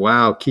you're like,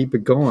 "Wow, keep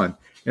it going."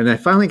 And I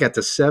finally got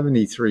to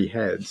 73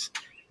 heads,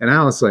 and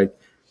I was like,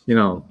 we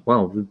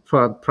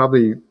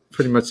probably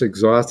pretty much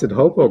exhausted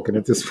Hoboken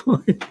at this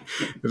point.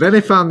 Then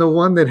I found the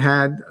one that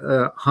had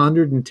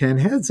 110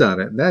 heads on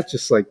it, and that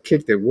just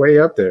kicked it way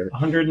up there.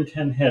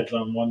 110 heads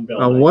on one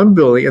building. On one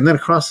building, and then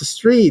across the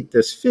street,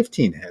 there's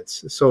 15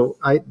 heads. So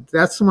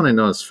that's the one I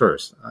noticed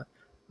first.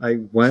 I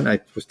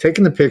was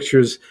taking the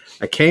pictures.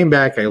 I came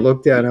back. I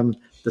looked at them.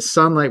 The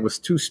sunlight was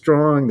too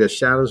strong. The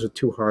shadows were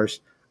too harsh.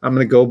 I'm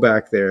going to go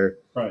back there,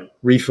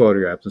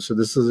 rephotograph them. So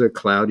this is a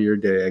cloudier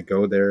day. I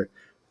go there,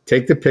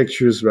 take the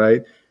pictures,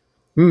 right?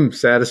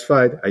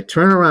 Satisfied. I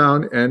turn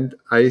around and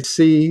I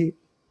see,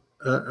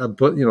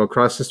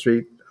 across the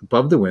street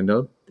above the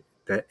window,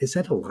 is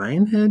that a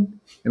lion head?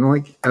 And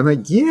I'm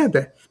like, yeah,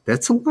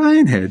 that's a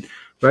lion head,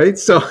 right?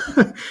 So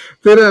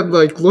then I'm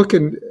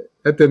looking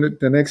at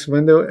the next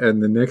window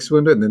and the next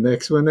window and the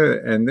next window,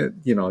 and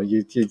you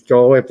go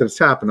all the way up to the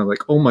top, and I'm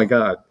like, oh my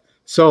God.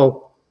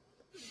 So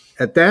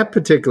at that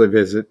particular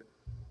visit,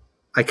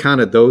 I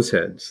counted those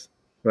heads,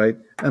 right?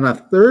 And a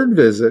third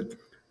visit,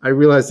 I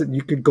realized that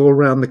you could go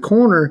around the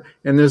corner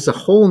and there's a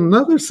whole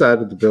nother side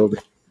of the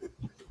building.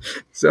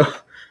 So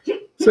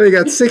you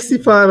got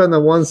 65 on the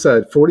one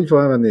side,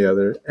 45 on the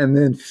other, and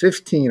then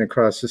 15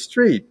 across the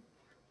street.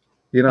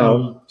 I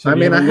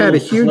had a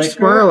huge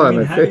smile on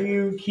my face. How do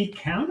you keep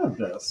count of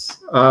this?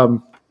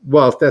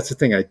 Well, that's the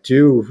thing.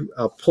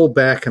 I'll pull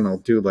back and I'll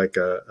do like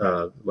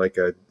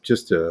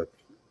just a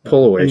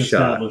pull away an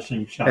shot,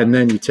 establishing shot. and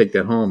then you take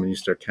that home and you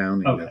start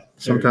counting. Okay,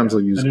 Sometimes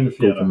I'll use I don't know if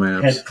you Google had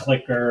a Maps. head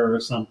clicker or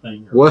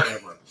something or What?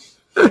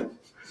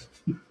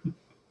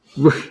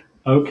 whatever.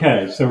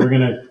 Okay, so we're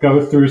going to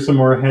go through some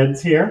more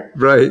heads here.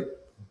 Right.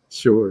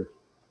 Sure.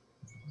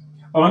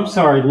 Oh, I'm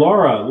sorry,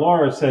 Laura.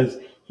 Laura says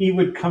he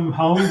would come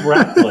home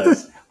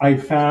breathless. I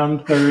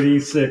found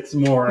 36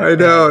 more. I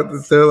know.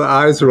 Their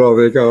eyes roll.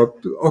 They go,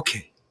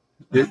 okay,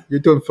 you're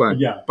doing fine.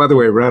 Yeah. By the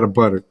way, we're out of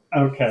butter.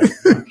 Okay.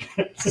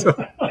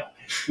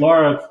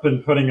 Laura's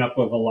been putting up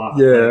with a lot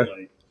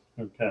lately.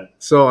 Okay.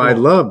 So I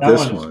love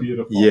this one. That one is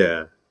beautiful.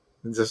 Yeah.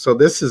 So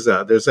this is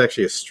there's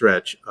actually a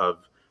stretch of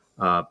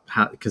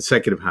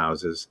consecutive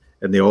houses,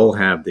 and they all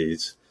have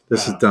these.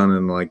 This is done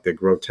in like the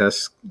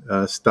grotesque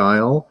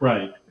style.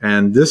 Right.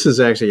 And this is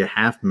actually a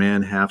half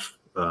man, half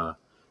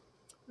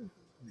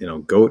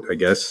goat, I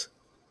guess.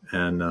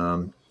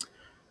 And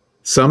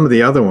some of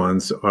the other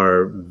ones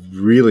are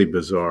really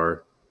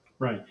bizarre.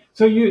 Right.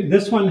 So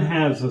this one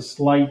has a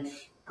slight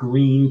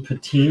green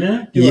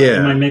patina.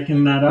 Am I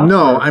making that up?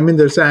 No, I mean,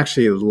 there's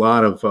actually a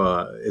lot of,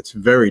 it's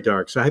very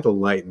dark. So I had to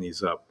lighten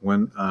these up.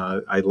 When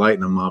I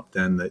lighten them up,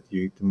 then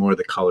the more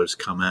the colors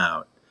come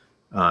out.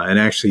 And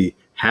actually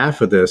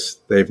half of this,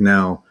 they've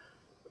now,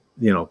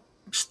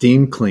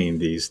 steam cleaned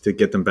these to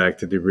get them back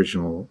to the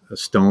original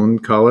stone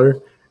color.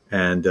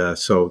 And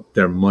so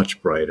they're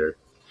much brighter.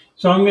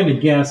 So I'm going to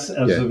guess,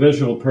 as a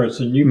visual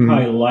person, you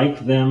probably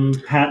like them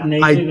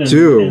patinated. I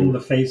do. And the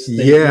face they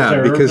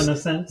deserve, because in a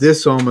sense.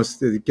 This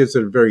it gives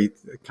it a very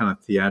kind of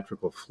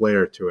theatrical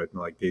flair to it.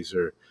 Like these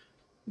are,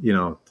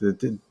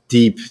 the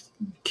deep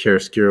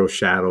chiaroscuro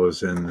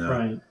shadows and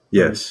right.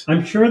 Yes. Right.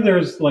 I'm sure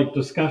there's like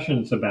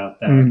discussions about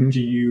that.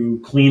 Do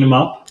you clean them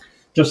up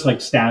just like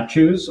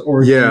statues,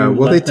 or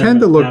they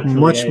tend to look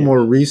much age?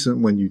 more recent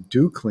when you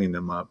do clean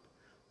them up.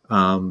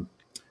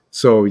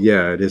 So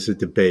yeah, it is a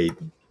debate.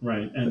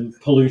 Right, and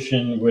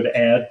pollution would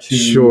add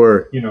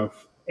to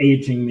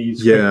aging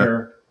these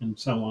quicker and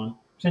so on.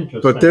 It's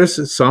interesting. But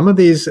there's some of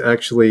these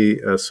actually.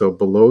 So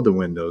below the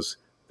windows,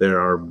 there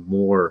are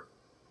more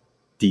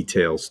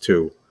details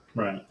too.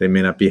 Right. They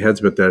may not be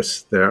heads, but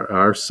there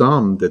are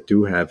some that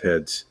do have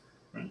heads.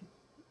 Right.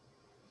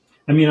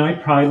 I mean, I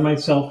pride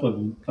myself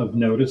of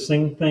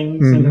noticing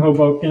things in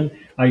Hoboken.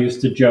 I used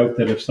to joke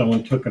that if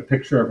someone took a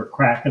picture of a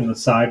crack in the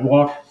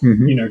sidewalk,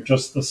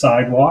 just the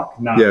sidewalk,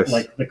 not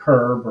like the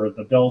curb or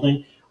the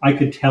building, I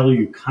could tell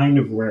you kind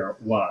of where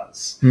it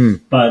was.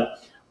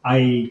 But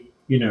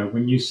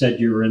when you said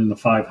you were in the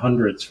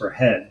 500s for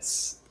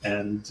heads,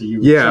 and you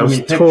would I was show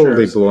me totally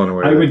pictures, blown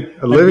away.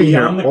 I'd living be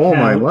here on the all couch,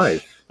 my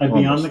life. I'd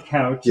be on the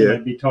couch and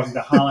I'd be talking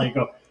to Holly and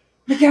go,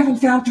 McKevin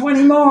found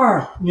 20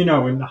 more,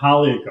 and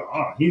Holly would go,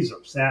 oh, he's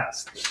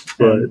obsessed.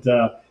 Right.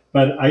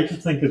 But I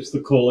just think it's the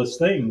coolest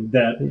thing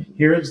that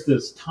here's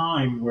this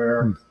time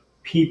where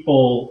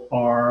people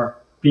are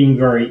being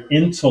very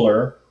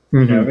insular.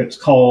 It's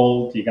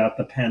cold, you got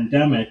the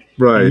pandemic,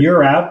 right. And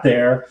you're out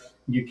there,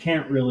 you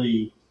can't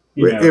really,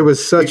 it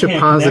was such a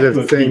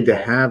positive thing people.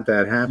 To have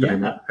that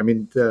happening. Yeah. I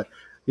mean,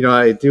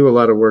 I do a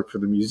lot of work for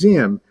the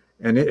museum,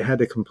 and it had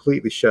to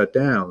completely shut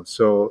down.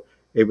 So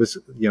it was,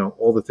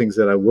 all the things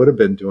that I would have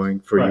been doing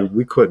for you,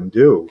 we couldn't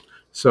do.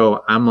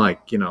 So I'm like,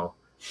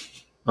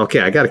 okay,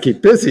 I got to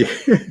keep busy.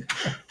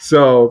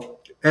 So,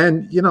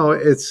 and,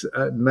 it's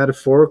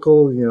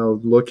metaphorical,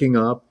 looking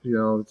up,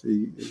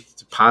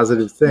 it's a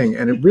positive thing.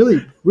 And it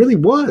really, really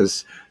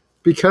was,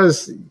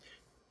 because,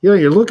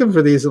 you're looking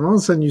for these and all of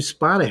a sudden you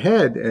spot a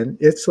head and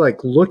it's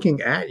like looking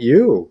at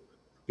you,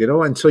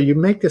 and so you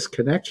make this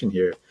connection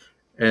here.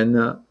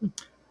 And,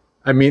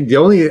 I mean, the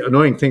only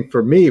annoying thing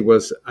for me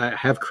was I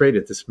have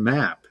created this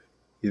map,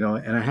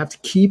 and I have to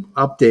keep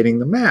updating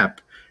the map.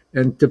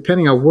 And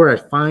depending on where I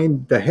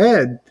find the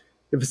head,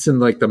 if it's in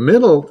like the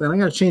middle, then I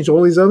got to change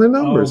all these other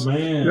numbers. Oh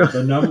man,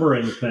 the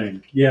numbering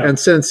thing. Yeah. And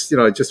since,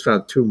 I just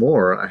found 2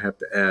 more, I have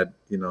to add,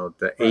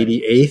 the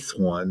 88th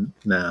one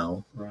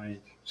now.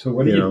 Right. So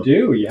what do?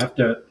 You have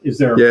to, is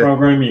there a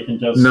program you can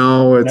just?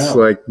 No, it's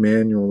like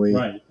manually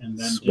and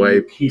then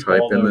swipe, keep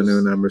type all in the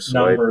new number,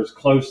 swipe. Numbers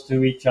close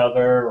to each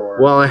other,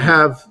 or? Well, I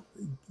have,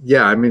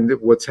 I mean,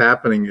 what's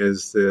happening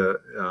is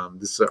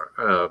this is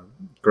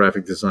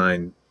graphic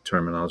design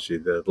terminology.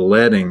 The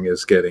leading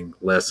is getting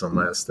less and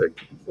less. The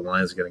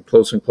lines are getting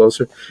closer and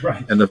closer.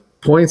 Right. And the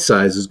point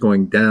size is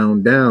going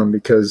down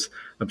because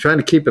I'm trying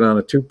to keep it on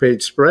a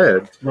 2-page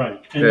spread.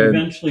 Right. And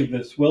eventually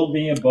this will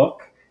be a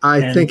book.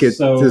 I think it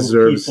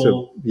deserves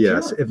to,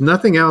 yes. Sure. If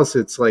nothing else,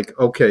 it's like,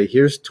 okay,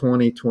 here's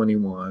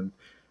 2021.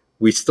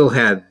 We still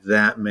had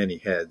that many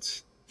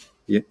heads,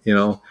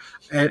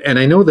 and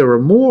I know there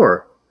were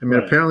more. I mean,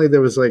 apparently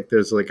there's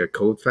like a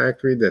coat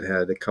factory that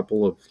had a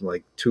couple of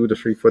like 2 to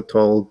 3 foot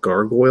tall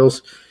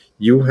gargoyles.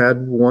 You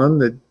had one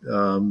that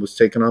was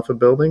taken off a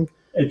building.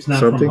 It's not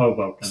from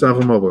Hoboken. It's not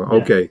from Hoboken.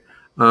 Yeah. Okay.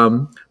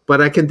 But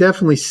I can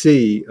definitely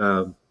see,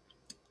 I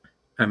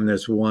mean,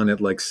 there's one at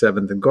like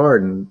 7th and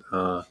Garden,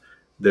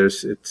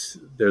 there's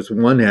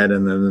one head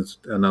and then there's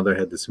another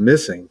head that's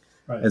missing.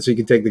 Right. And so you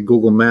can take the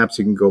Google Maps,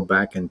 you can go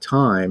back in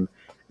time,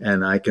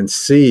 and I can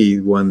see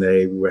when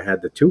they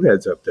had the two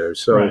heads up there.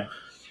 So, right.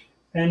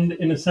 And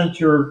in a sense,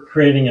 you're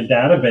creating a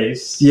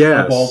database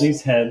yes, of all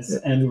these heads,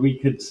 and we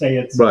could say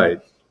it's right.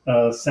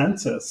 a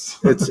census.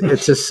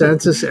 It's a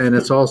census, and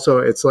it's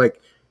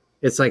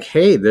like,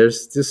 hey,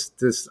 there's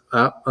this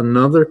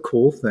another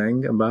cool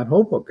thing about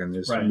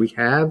Hoboken. Right. We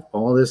have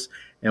all this,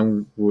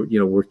 and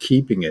we're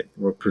keeping it,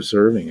 we're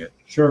preserving it.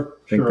 Sure.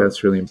 I think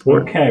that's really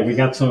important. Okay, we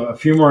got a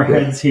few more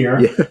heads here.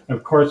 Yeah.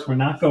 Of course, we're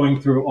not going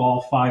through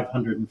all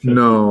 550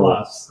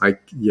 plus. It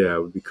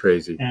would be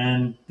crazy.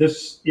 And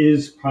this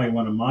is probably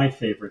one of my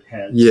favorite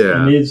heads.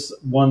 Yeah. And is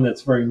one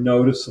that's very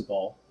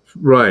noticeable.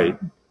 Right.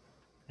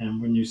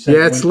 And when you say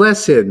it's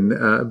less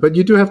hidden, but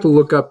you do have to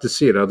look up to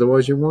see it.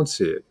 Otherwise, you won't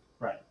see it.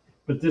 Right.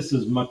 But this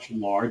is much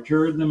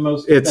larger than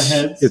most of the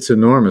heads. It's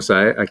enormous.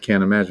 I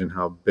can't imagine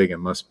how big it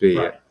must be.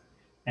 Right.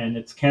 And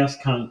it's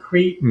cast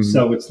concrete,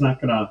 so it's not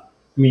going to.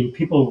 I mean,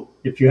 people,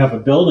 if you have a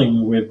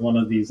building with one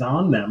of these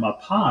on them up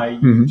high,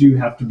 you do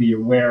have to be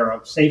aware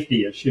of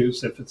safety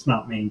issues if it's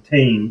not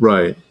maintained.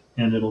 Right.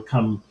 And it'll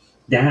come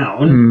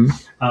down.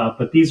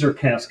 But these are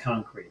cast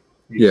concrete.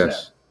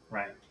 Yes. Said,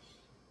 right.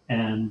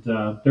 And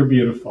they're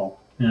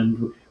beautiful.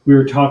 And we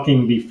were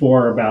talking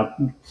before about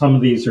some of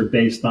these are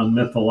based on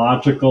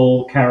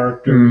mythological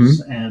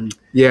characters. And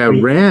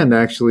Rand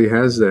actually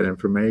has that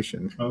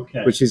information,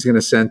 which he's going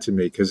to send to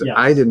me because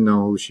I didn't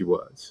know who she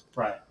was.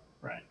 Right.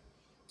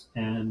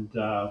 And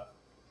a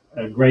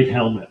great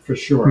helmet for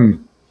sure.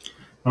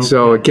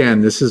 So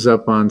again, this is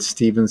up on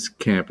Stevens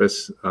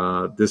campus.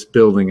 This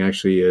building,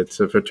 actually, it's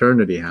a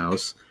fraternity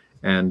house,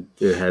 and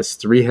it has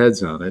 3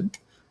 heads on it.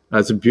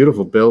 It's a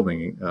beautiful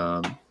building.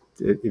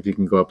 If you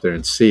can go up there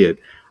and see it.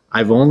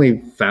 I've only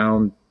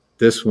found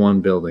this one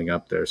building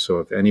up there. So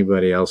if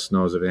anybody else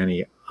knows of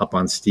any up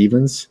on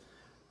Stevens,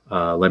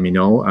 let me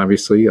know.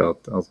 Obviously,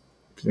 I'll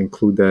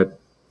include that,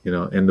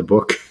 in the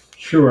book.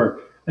 Sure.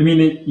 I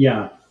mean,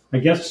 I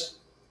guess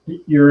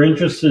you're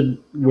interested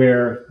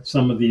where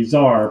some of these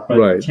are,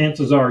 but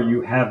chances are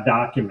you have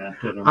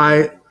documented them.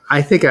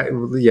 I think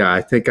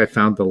I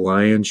found the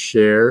lion's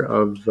share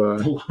of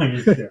the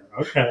lion's share.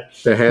 Okay.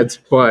 The heads,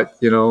 but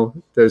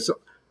there's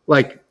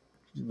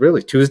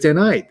really Tuesday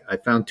night I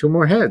found 2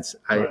 more heads.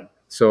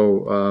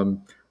 So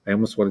I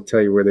almost want to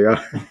tell you where they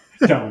are.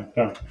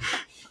 Don't.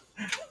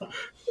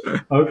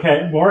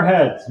 Okay, more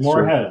heads.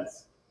 Heads.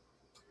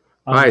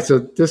 All right, so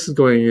this is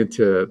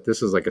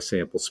like a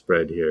sample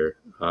spread here.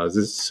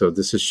 This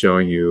is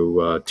showing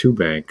you 2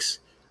 banks.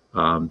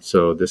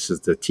 So this is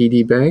the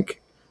TD bank.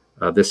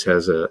 This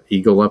has an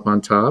eagle up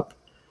on top.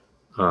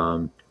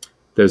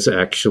 There's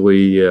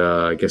actually,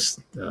 there's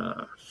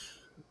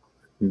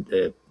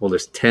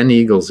 10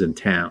 eagles in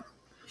town.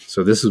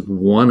 So this is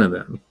one of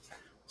them.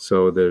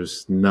 So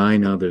there's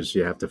 9 others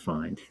you have to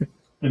find.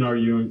 And are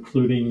you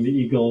including the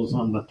eagles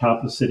on the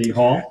top of City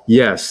Hall?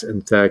 Yes,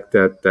 in fact,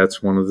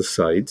 that's one of the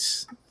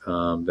sites.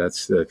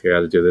 That's if you got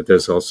to do that.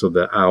 There's also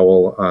the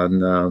owl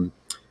on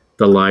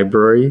the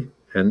library,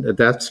 and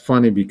that's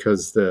funny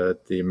because the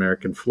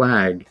American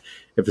flag,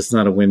 if it's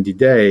not a windy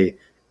day,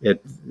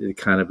 it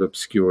kind of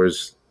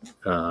obscures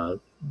the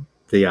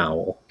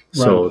owl.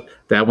 Right. So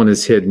that one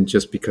is hidden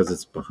just because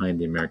it's behind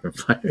the American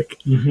flag.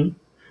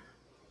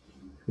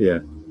 Yeah,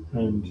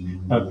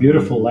 and a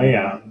beautiful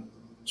layout.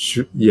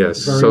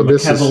 Yes. Very so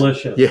this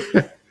McKevilicious.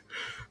 Yeah.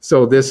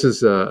 So this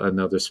is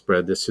another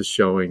spread. This is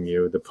showing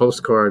you the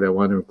postcard. I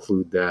want to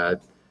include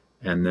that,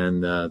 and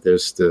then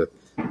there's the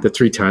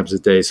 3 times a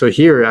day. So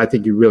here, I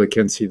think you really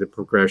can see the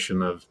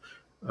progression of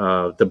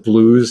the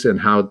blues and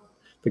how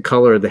the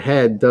color of the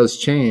head does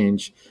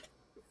change.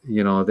 In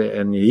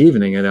the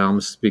evening, it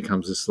almost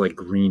becomes this like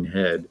green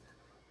head.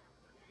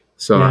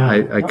 So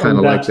I kind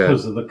of like that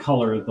because of the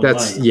color of the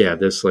light. Yeah,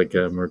 there's like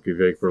a mercury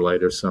vapor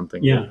light or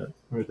something. Yeah,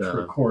 which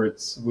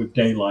records with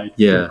daylight.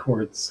 Yeah,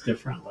 records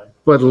differently.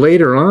 But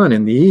later on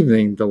in the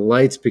evening, the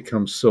lights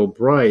become so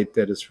bright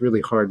that it's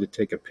really hard to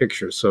take a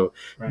picture. So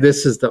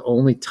this is the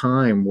only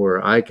time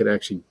where I could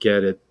actually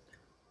get it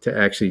to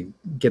actually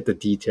get the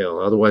detail.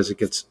 Otherwise, it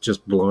gets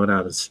just blown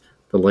out.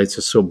 The lights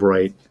are so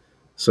bright.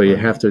 So you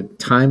have to.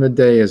 Time of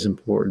day is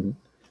important.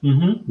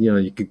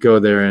 You could go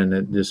there and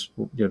it just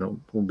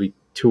will be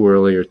too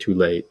early or too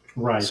late.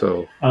 Right.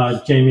 So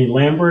Jamie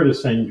Lambert is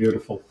saying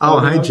beautiful photos. Oh,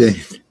 hi,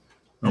 Jamie.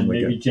 And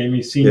maybe God.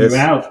 Jamie's seen you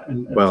out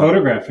and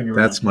photographing around.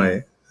 That's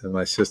my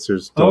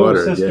sister's daughter.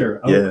 Oh,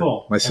 sister. Yeah.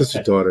 Cool. My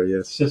sister's daughter,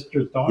 yes.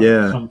 Sister's daughter.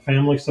 Yeah. Some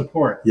family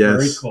support. Yes.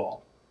 Very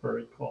cool.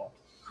 Very cool.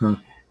 Huh.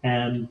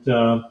 And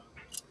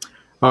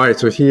all right,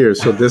 so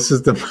this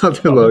is the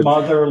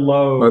Mother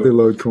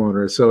Lode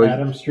corner. So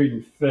Adam Street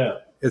and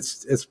Fifth.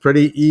 It's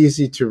pretty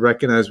easy to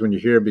recognize when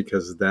you're here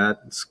because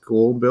that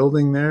school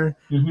building there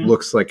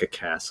looks like a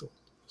castle.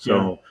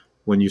 So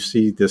when you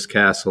see this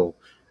castle,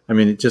 I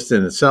mean, just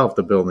in itself,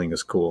 the building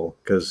is cool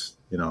because,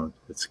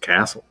 it's a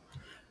castle.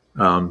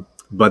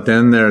 But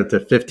then there are the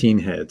 15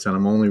 heads, and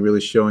I'm only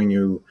really showing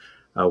you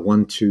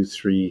 1, 2,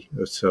 3.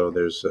 So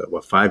there's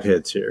 5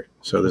 heads here.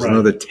 So there's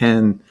another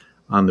 10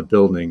 on the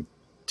building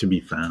to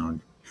be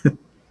found.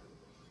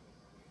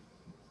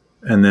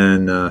 And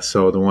then,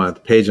 so the one at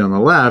the page on the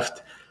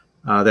left,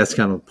 that's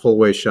kind of a pull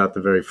away shot.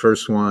 The very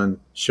first one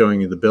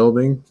showing you the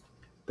building,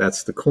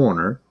 that's the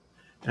corner.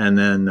 And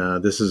then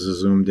this is a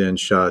zoomed in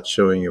shot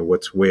showing you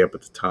what's way up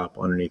at the top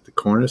underneath the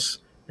cornice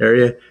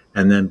area.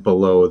 And then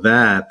below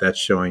that, that's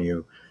showing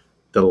you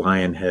the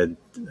lion head,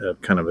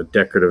 kind of a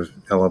decorative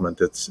element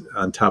that's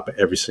on top of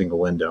every single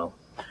window.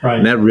 Right.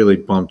 And that really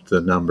bumped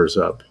the numbers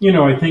up. You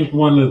know, I think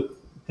one of the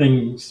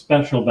things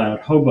special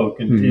about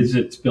Hoboken is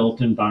its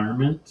built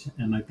environment.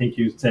 And I think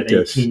you said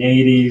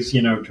 1880s,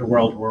 you know, to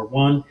World War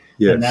I.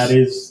 Yes. And that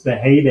is the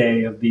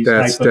heyday of these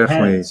type of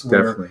heads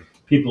where definitely.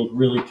 People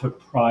really took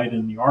pride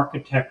in the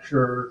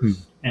architecture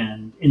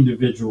and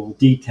individual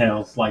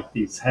details like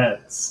these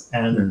heads.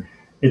 And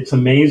it's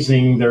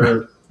amazing.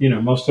 They're, you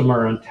know, most of them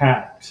are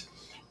intact.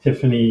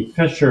 Tiffany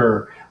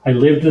Fisher, I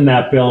lived in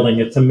that building.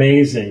 It's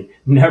amazing.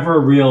 Never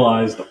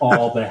realized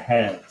all the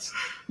heads.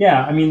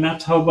 Yeah, I mean,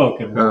 that's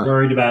Hoboken. We're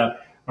worried about,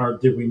 or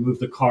did we move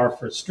the car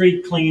for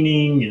street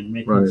cleaning and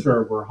making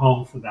sure we're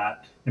home for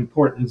that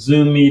important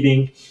Zoom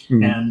meeting.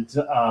 And,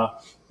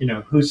 you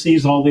know, who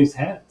sees all these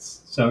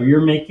heads? So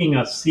you're making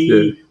us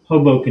see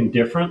Hoboken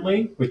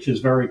differently, which is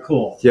very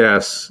cool.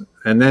 Yes.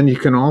 And then you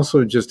can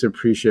also just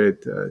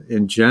appreciate,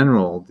 in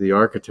general, the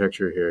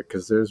architecture here,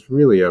 because there's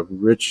really a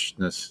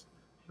richness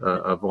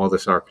of all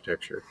this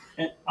architecture.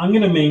 And I'm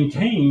going to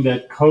maintain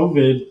that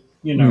COVID,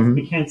 you know,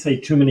 we can't say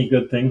too many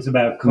good things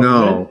about COVID.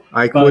 No,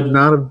 I would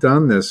not have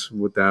done this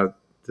without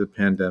the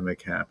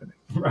pandemic happening.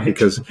 Right.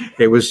 Because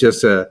it was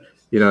just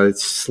you know, it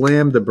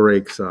slammed the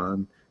brakes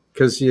on.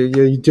 Because you're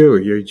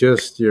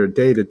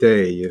day to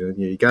day,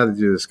 you got to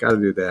do this, got to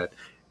do that.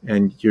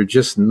 And you're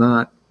just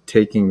not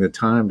taking the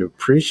time to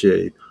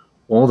appreciate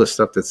all the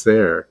stuff that's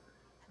there.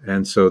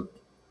 And so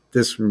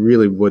this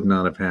really would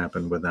not have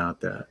happened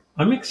without that.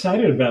 I'm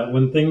excited about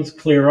when things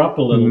clear up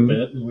a little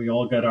bit and we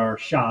all get our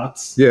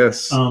shots.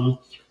 Yes.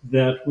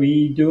 That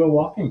we do a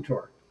walking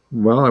tour.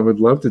 Well, I would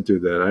love to do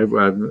that.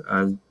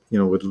 I you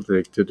know, would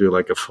like to do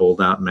like a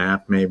fold out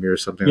map maybe or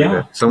something like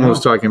that. Someone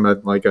was talking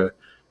about like an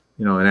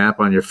app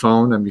on your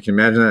phone. I mean, you can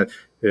imagine that.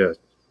 Yeah.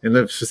 In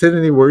the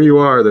vicinity where you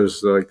are,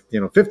 there's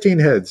 15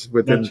 heads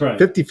within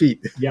 50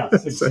 feet.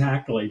 Yes,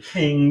 exactly.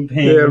 Ping,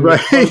 ping,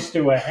 close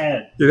to a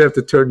head. You'd have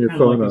to turn your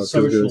phone like off. A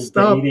social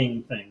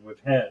dating thing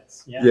with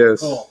heads. Yeah, yes.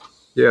 Cool.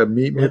 Yeah,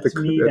 meet me at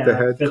the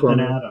head Fifth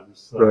corner. and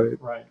Adams. So,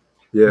 right.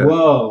 Yeah.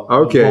 Whoa.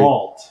 Okay. The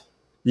vault.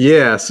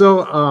 Yeah.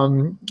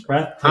 So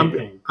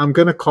breathtaking. I'm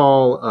gonna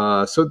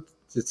call so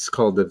it's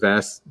called the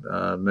Vast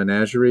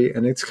Menagerie,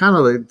 and it's kind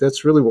of like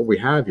that's really what we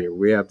have here.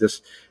 We have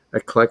this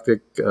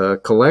eclectic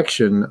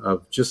collection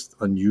of just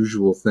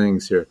unusual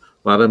things here.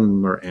 A lot of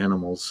them are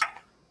animals.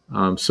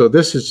 So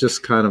this is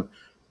just kind of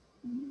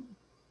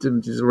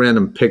just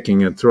random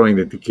picking and throwing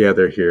it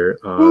together here.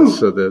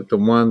 So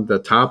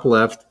the top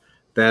left,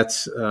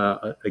 that's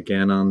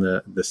again on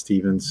the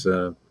Stevens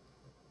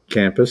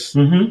campus.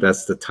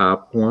 That's the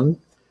top one.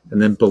 And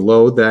then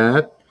below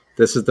that,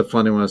 this is the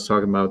funny one I was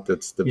talking about.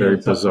 That's the very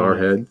bizarre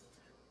head.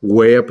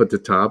 Way up at the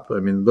top. I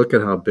mean, look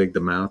at how big the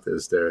mouth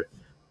is there.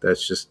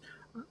 That's just...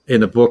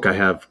 In the book, I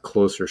have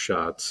closer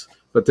shots,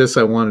 but this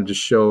I wanted to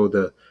show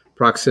the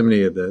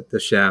proximity of the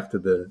shaft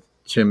of the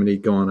chimney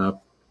going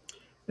up,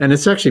 and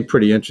it's actually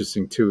pretty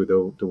interesting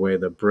too. The way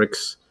the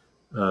bricks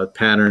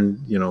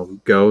pattern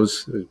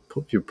goes.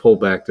 If you pull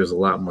back, there's a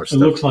lot more stuff.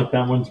 It looks like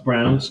that one's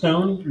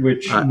brownstone,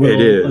 which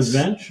will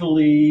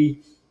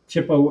eventually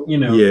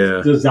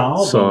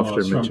dissolve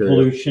softer from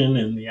pollution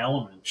and the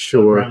elements.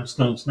 Sure, so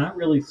brownstone's not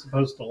really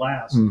supposed to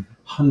last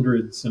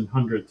hundreds and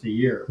hundreds of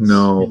years.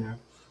 No.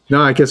 No,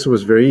 I guess it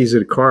was very easy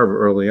to carve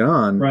early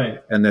on.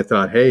 Right. And they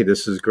thought, hey,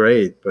 this is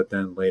great. But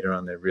then later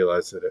on, they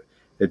realized that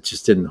it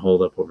just didn't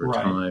hold up over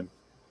time.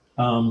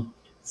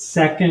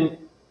 Second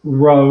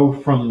row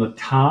from the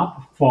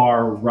top,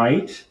 far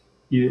right,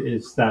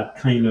 is that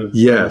kind of...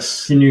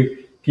 Yes. Can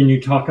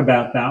you talk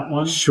about that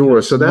one?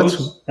 Sure. So that's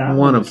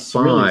one of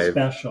five. Really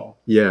special.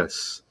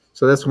 Yes.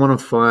 So that's one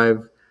of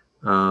five.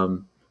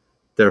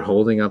 They're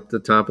holding up the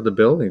top of the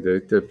building to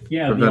prevent the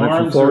it from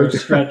arms falling. are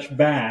stretched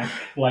back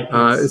like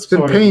it's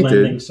been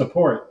painted. Lending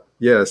support.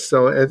 Yes,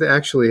 so it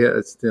actually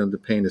has, the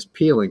paint is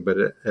peeling, but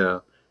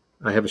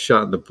I have a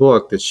shot in the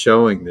book that's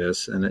showing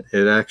this, and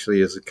it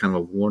actually is a kind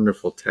of a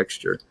wonderful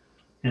texture.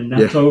 And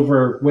that's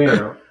over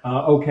where?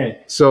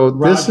 Okay. So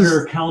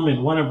Roger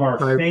Kelman, one of our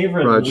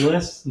favorite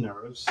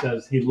listeners,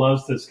 says he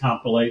loves this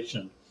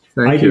compilation.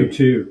 I do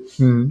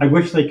too. I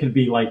wish they could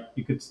be like,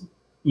 you could...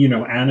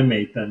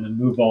 animate them and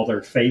move all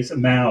their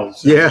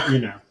mouths.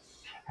 Yeah.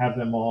 Have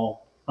them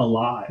all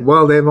alive.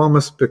 Well, they've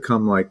almost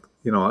become like,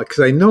 because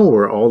I know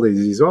where all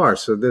these are.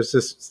 So there's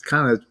this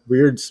kind of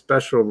weird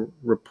special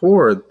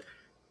rapport.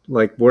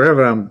 Like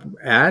wherever I'm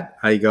at,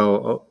 I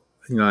go,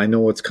 I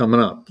know what's coming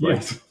up.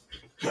 Yes.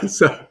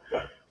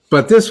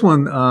 But this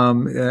one,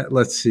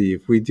 let's see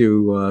if we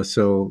do, let's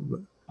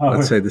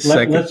say the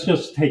second. Let's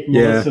just take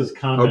Melissa's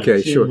comment.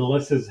 Okay, sure.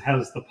 Melissa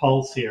has the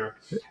pulse here.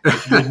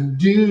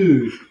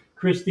 Dude.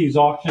 Christie's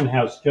auction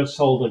house just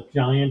sold a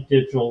giant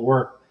digital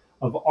work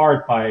of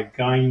art by a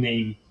guy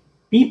named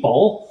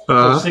people for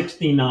Uh-huh.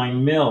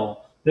 69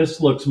 mil.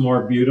 This looks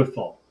more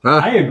beautiful.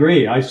 Ah. I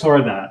agree. I saw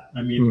that.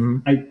 I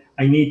mean, Mhm.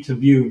 I need to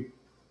view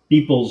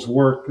people's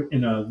work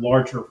in a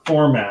larger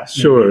format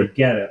Sure. maybe to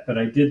get it, but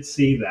I did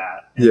see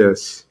that. And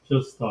Yes.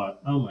 just thought,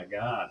 oh my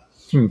God.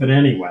 Hmm. But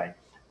anyway,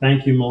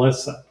 thank you,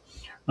 Melissa.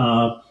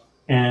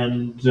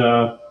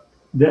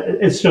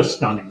 It's just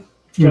stunning.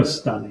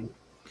 Just stunning.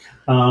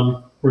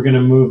 We're going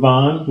to move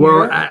on.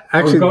 Well,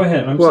 actually, go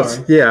ahead. I'm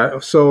sorry. Yeah.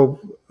 So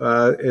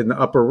in the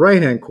upper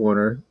right-hand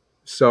corner,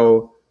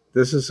 so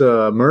this is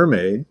a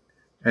mermaid,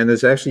 and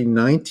there's actually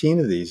 19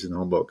 of these in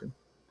Hoboken.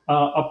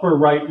 Upper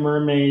right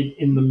mermaid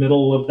in the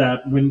middle of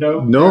that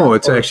window? No,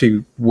 it's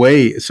actually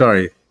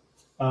sorry.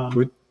 Yeah.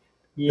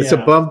 It's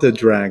above the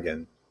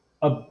dragon.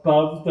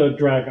 Above the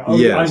dragon. Oh,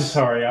 yes. I'm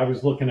sorry. I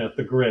was looking at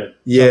the grid.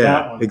 Yeah, so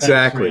that one.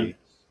 exactly. Thanks,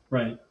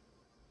 right.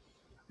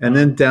 And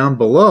then down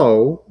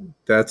below,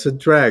 that's a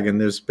dragon.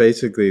 There's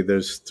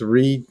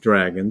 3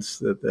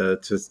 dragons.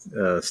 It's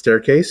a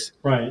staircase.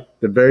 Right.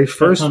 The very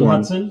first on one.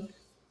 Hudson?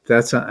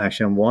 That's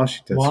actually on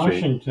Washington Street.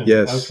 Washington.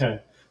 Yes. Okay.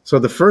 So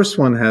the first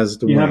one has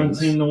the wings. You haven't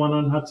seen the one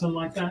on Hudson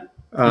like that?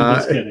 I'm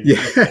just kidding.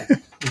 Yeah.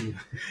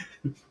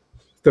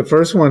 The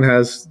first one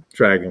has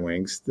dragon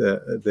wings.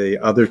 The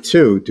other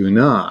 2 do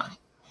not.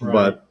 Right.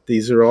 But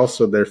these are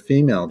also their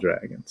female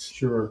dragons.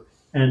 Sure.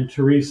 And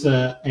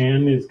Teresa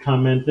Ann is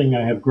commenting,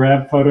 I have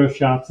grabbed photo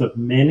shots of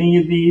many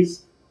of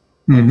these,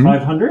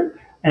 500,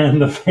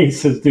 and the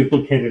face is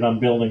duplicated on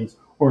buildings,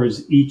 or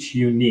is each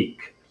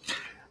unique?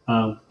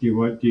 Do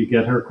you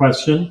get her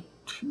question?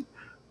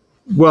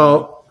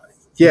 Well,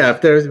 yeah,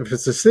 if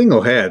it's a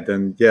single head,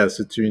 then yes,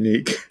 it's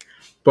unique.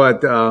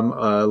 But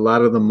a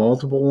lot of the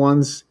multiple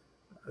ones,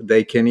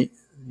 they can,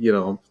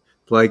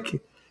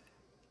 like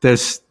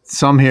there's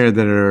some here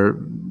that are,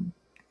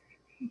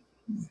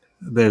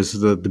 there's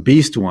the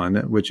beast one,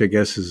 which I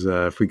guess is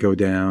if we go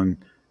down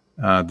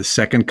the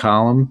second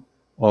column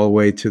all the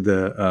way to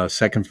the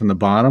second from the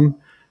bottom,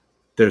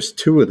 there's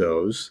 2 of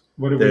those.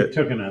 What are we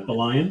looking at? The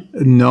lion?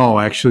 No,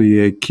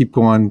 actually, keep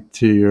going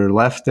to your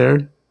left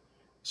there.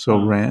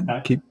 So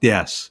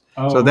yes.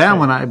 Oh, so that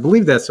one, I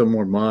believe that's a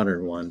more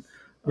modern one.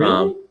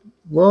 Really?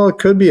 Well, it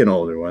could be an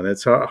older one.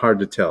 It's hard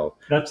to tell.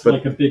 That's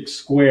like a big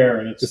square,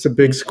 and it's a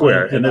big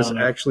square, and there's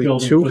actually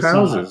 2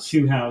 houses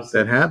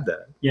that have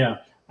that. Yeah,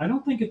 I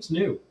don't think it's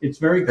new. It's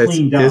very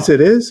cleaned up.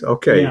 It is?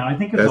 Okay. Yeah, I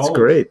think it's that's old.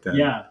 Great. Then.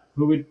 Yeah,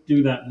 who would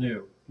do that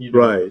new?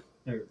 Right.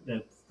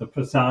 The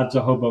facades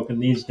of Hoboken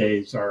these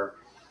days are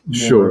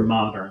more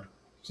modern.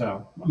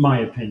 So, my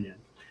opinion.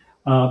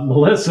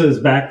 Melissa is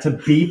back to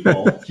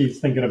Beeple. She's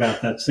thinking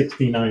about that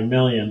 69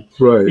 million.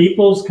 Right.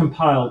 Beeple's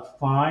compiled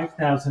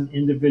 5,000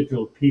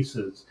 individual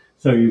pieces,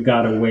 so you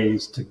got a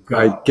ways to go.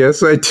 I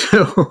guess I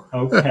do.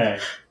 Okay.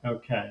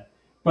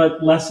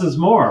 But less is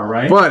more,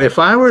 right? But if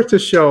I were to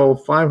show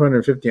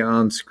 550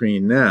 on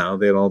screen now,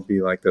 they'd all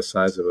be like the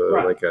size of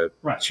a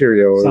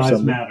Cheerio or something.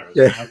 Size matters.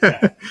 Yeah.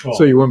 Okay, cool.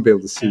 So you wouldn't be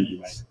able to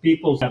see these.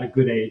 Beeple's got a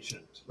good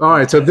agent. All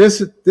right. So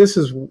this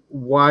is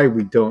why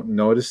we don't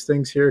notice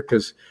things here,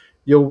 because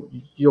you'll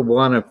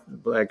want to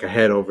like a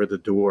head over the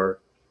door,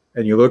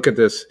 and you look at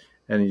this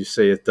and you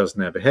say it doesn't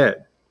have a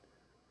head.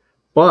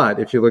 But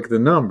if you look at the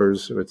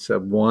numbers, it's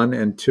 1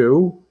 and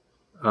 2.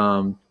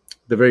 The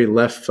very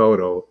left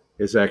photo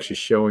is actually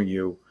showing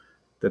you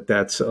that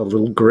that's a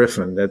little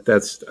griffin.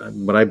 That's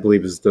what I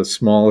believe is the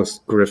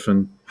smallest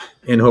griffin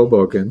in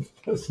Hoboken.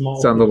 It's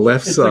on the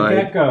left side.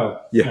 It's a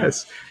gecko.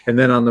 Yes, and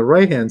then on the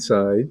right-hand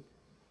side,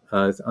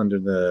 under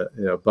the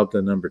above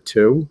the number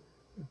 2,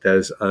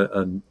 there's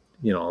a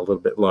little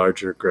bit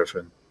larger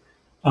griffin.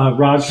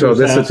 So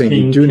this is the thing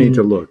you do need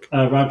to look.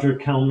 Roger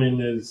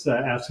Kelman is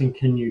asking,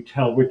 can you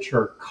tell which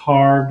are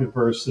carved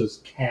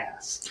versus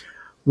cast?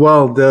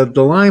 Well, the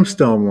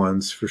limestone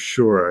ones for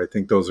sure. I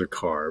think those are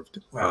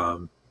carved.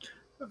 Wow.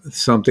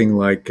 Something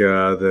like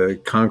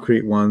the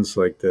concrete ones,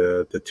 like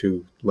the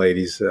 2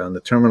 ladies on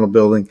the terminal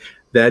building,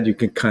 that you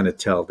can kind of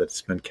tell that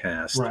it's been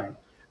cast. Right.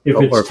 If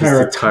it's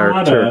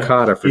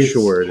terracotta, for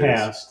sure it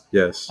cast. is.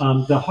 Yes.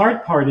 The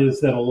hard part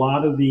is that a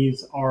lot of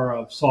these are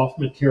of soft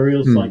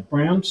materials like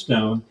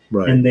brownstone,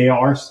 and they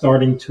are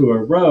starting to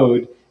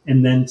erode,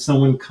 and then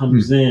someone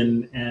comes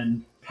in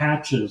and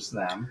patches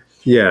them.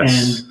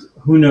 Yes. And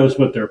who knows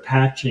what they're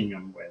patching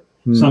them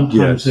with.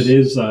 Sometimes it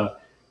is a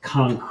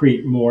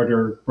concrete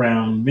mortar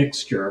brown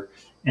mixture,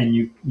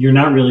 and you're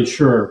not really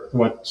sure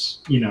what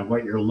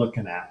you're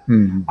looking at.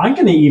 I'm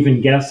going to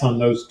even guess on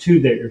those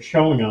 2 that you're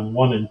showing on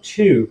 1 and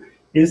 2,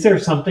 is there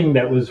something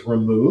that was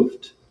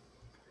removed?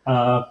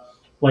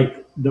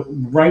 Like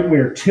right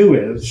where 2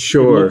 is, it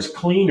looks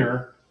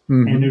cleaner,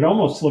 and it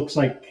almost looks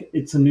like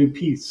it's a new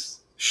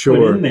piece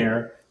put in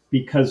there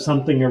because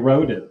something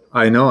eroded.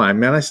 I know. I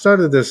mean, I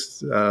started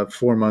this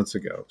 4 months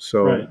ago,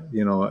 so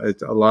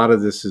a lot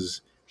of this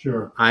is.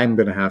 Sure. I'm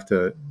going to have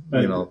to,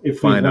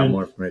 find out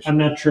more information. I'm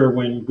not sure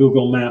when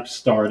Google Maps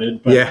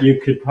started, but you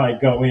could probably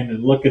go in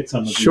and look at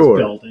some of these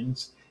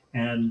buildings,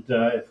 and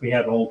if we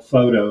had old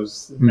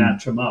photos,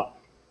 match them up.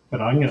 But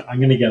I'm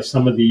going to guess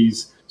some of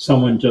these.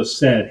 Someone just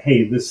said,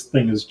 "Hey, this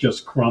thing is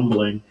just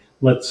crumbling.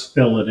 Let's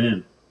fill it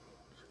in."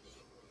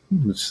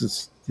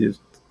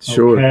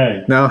 Sure.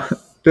 Okay. Now,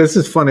 this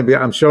is funny.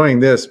 I'm showing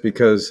this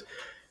because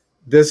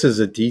this is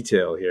a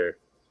detail here.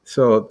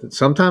 So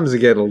sometimes they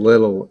get a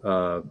little,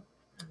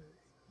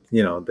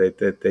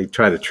 they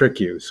try to trick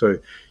you. So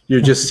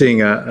you're just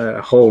seeing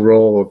a whole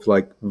row of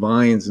like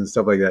vines and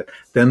stuff like that.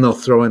 Then they'll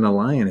throw in a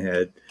lion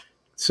head.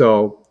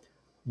 So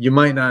you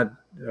might not,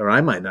 or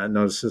I might not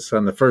notice this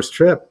on the first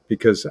trip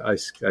because I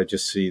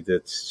just see that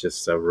it's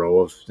just a row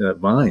of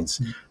vines.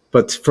 Mm-hmm.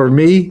 But for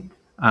me,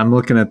 I'm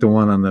looking at the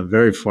one on the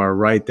very far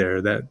right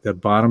there, that the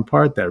bottom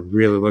part that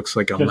really looks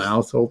like a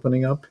mouth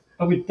opening up.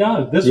 Oh, it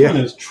does. This one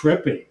is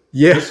trippy.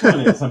 Yeah. This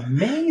one is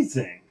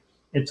amazing.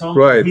 It's almost,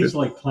 right. He's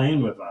like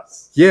playing with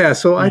us. Yeah,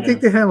 so I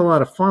think they had a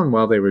lot of fun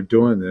while they were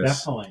doing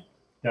this.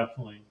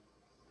 Definitely.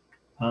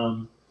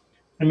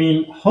 I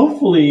mean,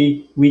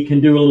 hopefully we can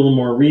do a little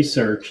more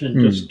research and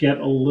just get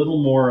a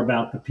little more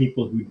about the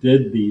people who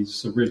did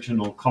these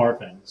original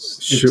carvings.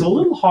 Sure. It's a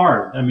little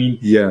hard. I mean,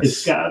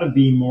 it's got to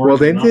be more. Well,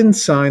 they didn't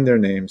sign their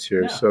names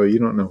here, so you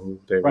don't know who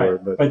they were.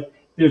 But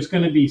there's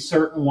going to be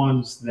certain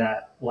ones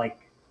that, like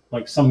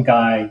some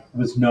guy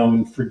was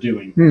known for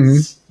doing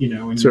this,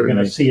 and you're going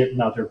to see it in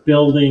other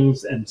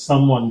buildings, and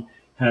someone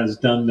has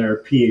done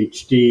their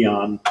PhD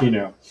on,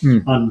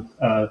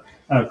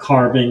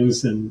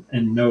 carvings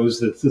and knows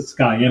that this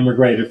guy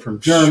immigrated from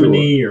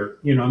Germany, or,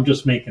 I'm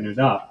just making it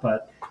up.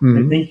 But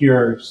I think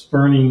you're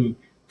spurning,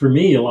 for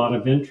me, a lot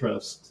of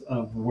interest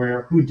of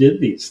who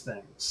did these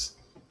things.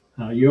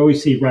 You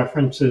always see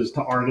references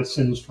to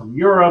artisans from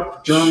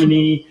Europe,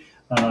 Germany,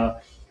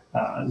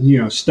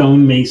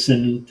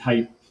 stonemason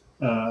type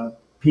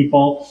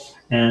people,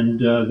 and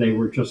they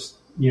were just,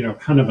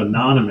 kind of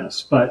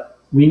anonymous. But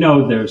we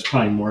know there's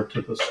probably more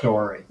to the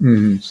story.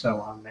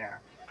 So on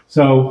there.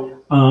 So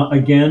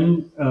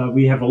again,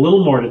 we have a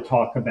little more to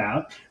talk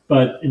about.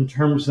 But in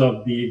terms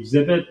of the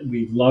exhibit,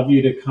 we'd love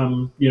you to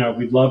come.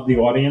 We'd love the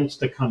audience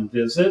to come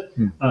visit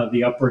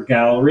the upper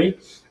gallery,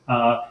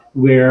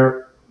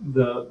 where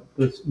the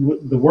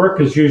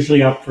work is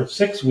usually up for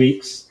 6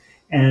 weeks,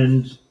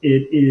 and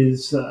it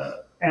is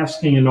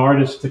asking an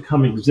artist to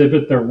come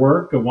exhibit their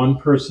work, a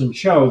one-person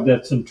show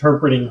that's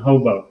interpreting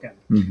Hoboken.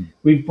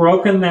 We've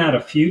broken that a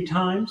few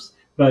times,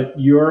 but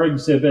your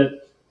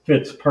exhibit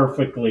fits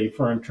perfectly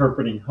for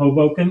interpreting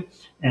Hoboken.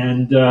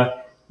 And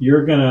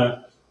you're going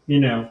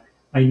to,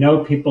 I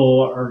know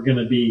people are going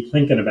to be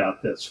thinking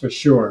about this for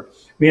sure.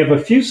 We have a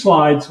few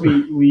slides.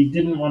 We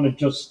didn't want to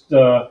just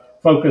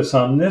focus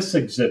on this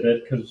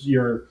exhibit because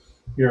your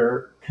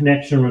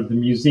connection with the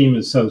museum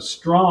is so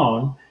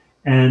strong.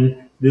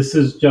 And this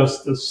is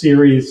just a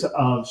series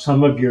of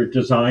some of your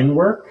design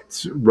work.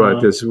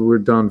 Right. We're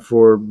done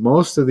for,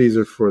 most of these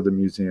are for the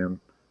museum.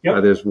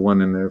 Yep. There's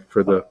one in there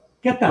for the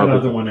Get that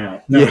other one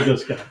out. No,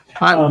 just kidding.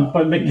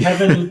 But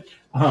McKevin,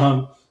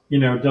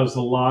 does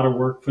a lot of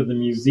work for the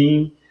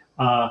museum.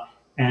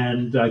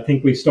 And I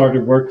think we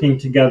started working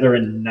together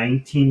in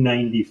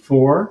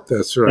 1994.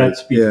 That's right.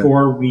 That's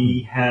before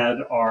we had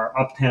our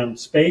uptown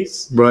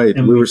space. Right.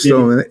 And we were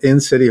still in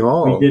City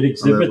Hall. We did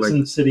exhibits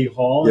in City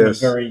Hall in a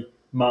very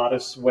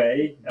modest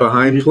way.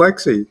 Behind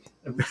Plexi.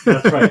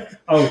 That's right.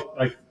 Oh,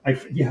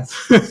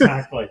 yes,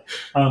 exactly.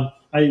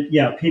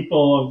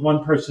 People,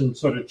 one person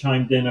sort of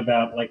chimed in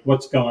about like,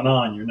 what's going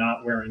on? You're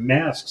not wearing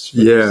masks for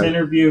this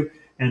interview.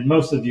 And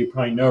most of you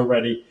probably know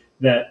already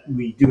that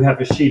we do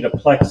have a sheet of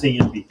plexi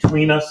in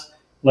between us.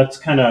 Let's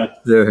kind of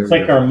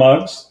click our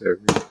mugs.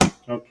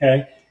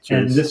 Okay. Cheers.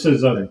 And this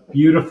is a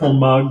beautiful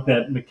mug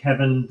that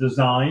McKevin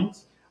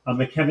designs.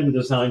 McKevin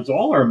designs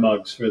all our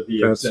mugs for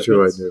the exhibits. That's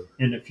true, I do.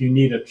 And if you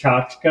need a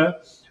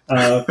tchotchke,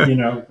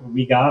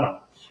 we got them.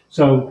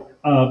 So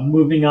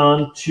moving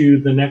on to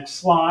the next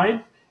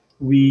slide,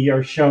 we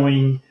are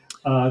showing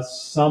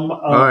some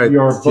of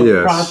your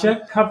book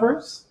project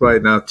covers.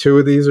 Right. Now, 2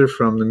 of these are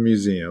from the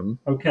museum.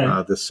 Okay.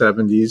 The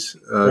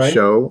 70s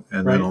show,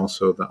 and then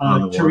also the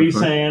on the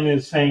Teresa Ann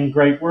is saying,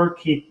 great work.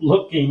 Keep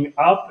looking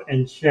up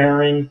and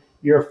sharing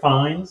your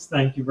finds.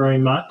 Thank you very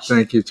much.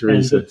 Thank you,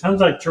 Teresa. And it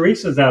sounds like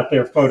Teresa's out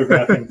there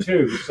photographing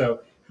too,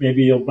 so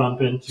maybe you'll bump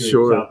into each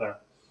other.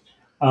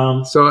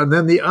 And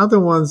then the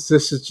other ones,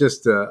 this is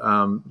just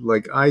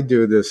like I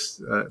do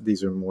this.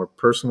 These are more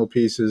personal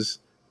pieces.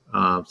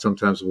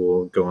 Sometimes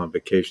we'll go on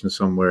vacation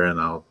somewhere, and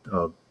I'll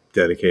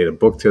dedicate a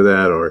book to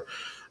that. Or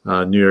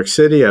New York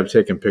City, I've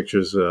taken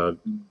pictures of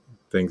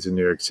things in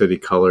New York City,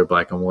 color,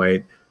 black and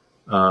white.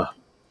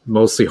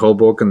 Mostly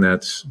Hoboken.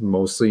 That's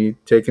mostly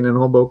taken in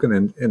Hoboken,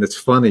 and it's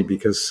funny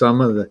because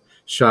some of the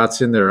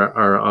shots in there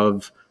are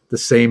of the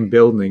same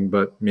building,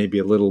 but maybe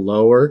a little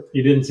lower.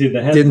 You didn't see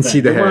the heads. Didn't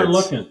see the heads. You weren't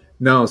looking.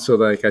 No, so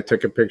like I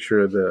took a picture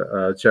of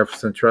the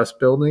Jefferson Trust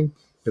building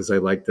because I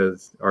like the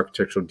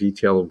architectural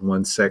detail of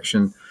one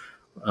section,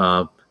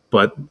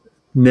 but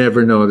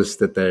never noticed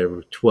that there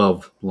were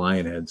 12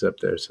 lion heads up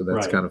there. So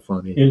that's kind of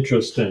funny.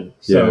 Interesting.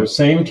 So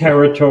same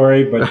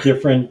territory, but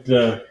different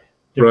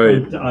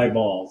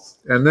eyeballs.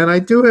 And then I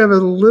do have a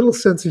little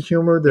sense of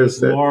humor.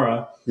 There's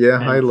Laura. Yeah,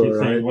 hi, she's Laura.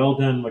 saying, well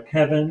done,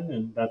 McKevin,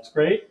 and that's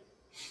great.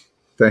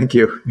 Thank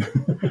you.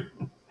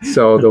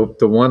 So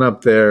the one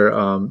up there,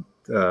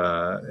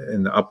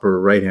 in the upper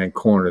right-hand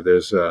corner,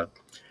 there's the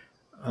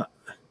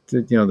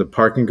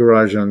parking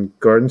garage on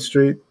Garden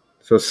Street.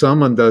 So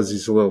someone does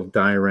these little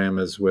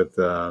dioramas with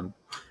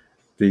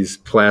these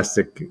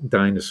plastic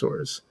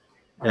dinosaurs,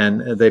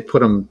 and they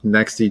put them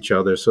next to each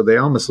other, so they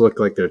almost look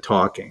like they're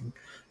talking.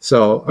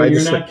 So but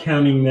you're not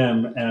counting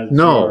them as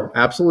no,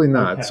 absolutely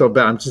not. Okay. So,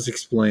 but I'm just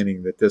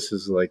explaining that this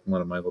is like one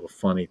of my little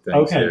funny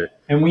things here.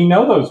 And we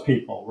know those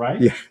people,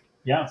 right? Yeah.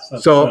 Yes.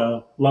 That's,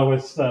 so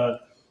Lois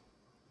Delivio?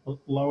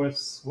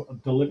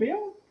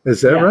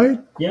 Is that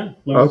right? Yeah.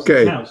 Lois's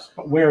okay. house.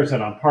 Where is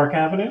it? On Park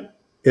Avenue?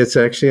 It's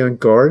actually on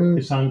Garden.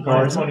 It's on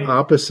Garden,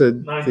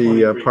 opposite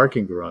the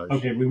parking garage.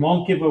 Okay, we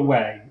won't give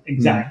away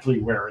exactly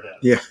where it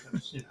is.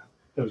 Yeah.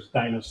 Those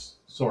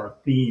dinosaur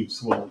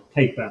thieves will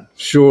take them.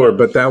 Sure,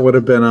 but that would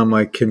have been on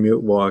my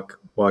commute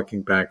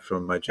walking back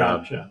from my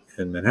job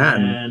in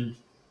Manhattan. And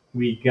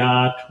we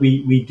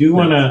do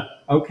want to.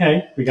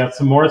 Okay, we got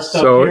some more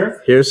stuff here.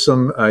 So here's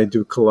some. I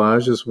do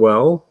collage as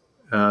well.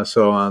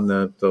 So on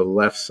the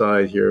left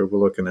side here, we're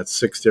looking at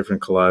 6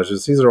 different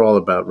collages. These are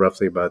all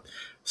roughly about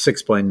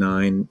 6 by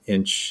 9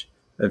 inch.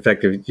 In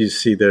fact, if you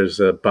see there's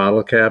a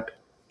bottle cap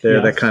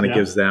there, that kind of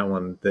gives that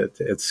one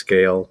its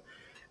scale.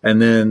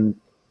 And then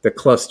the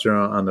cluster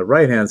on the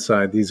right-hand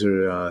side, these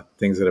are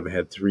things that have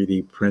had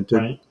 3D printed.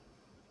 Right.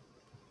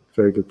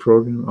 Very good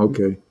program.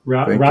 Okay.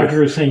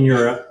 Roger is saying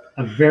you're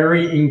a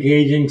very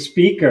engaging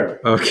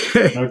speaker.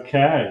 Okay.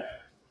 Okay.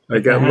 I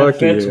got lucky.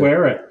 Fits,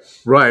 wear it.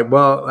 Right.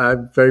 Well,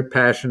 I'm very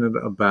passionate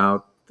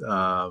about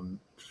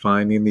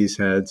finding these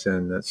heads,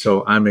 and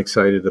so I'm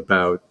excited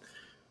about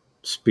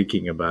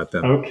speaking about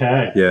them.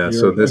 Okay. Yeah. You're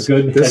so this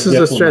is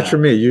a stretch for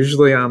me.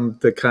 Usually, I'm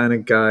the kind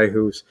of guy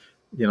who's,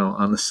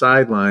 on the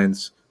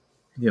sidelines,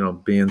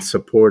 being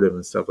supportive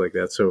and stuff like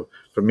that. So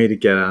for me to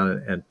get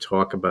out and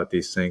talk about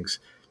these things,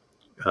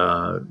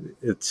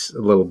 it's a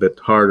little bit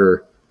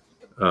harder.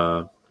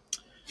 But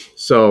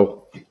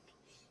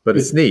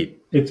it's neat.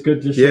 It's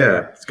good to share.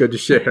 Yeah, it's good to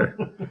share.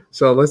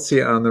 So let's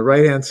see. On the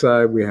right-hand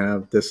side, we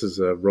have, this is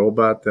a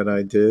robot that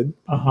I did.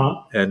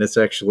 And it's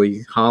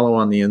actually hollow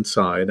on the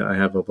inside. I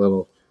have a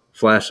little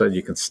flashlight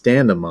you can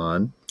stand them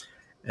on,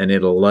 and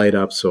it'll light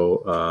up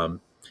so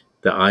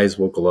the eyes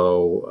will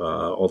glow,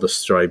 all the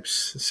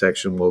stripes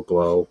section will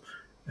glow,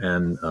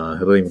 and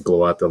it'll even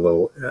glow out the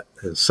little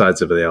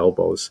sides of the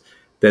elbows.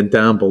 Then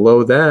down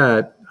below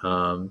that,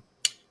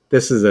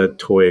 this is a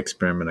toy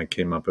experiment I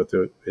came up with.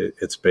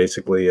 It's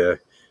basically a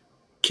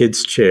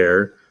kid's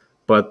chair,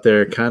 but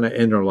they're kind of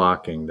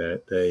interlocking.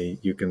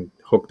 You can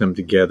hook them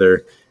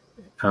together.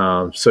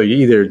 So you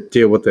either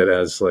deal with it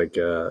as like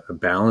a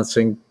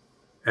balancing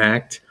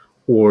act,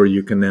 or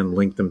you can then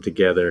link them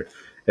together.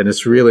 And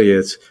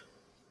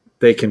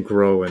they can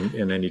grow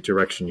in any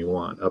direction you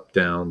want, up,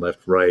 down,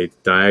 left, right,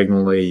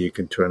 diagonally. You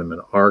can turn them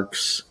in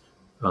arcs.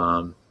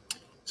 So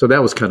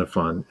that was kind of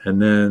fun.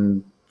 And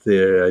then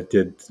I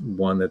did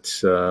one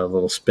that's a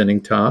little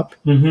spinning top.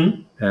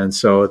 And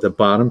so the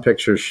bottom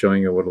picture is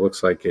showing you what it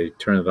looks like. You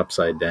turn it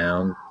upside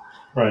down.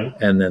 Right.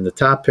 And then the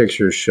top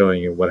picture is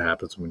showing you what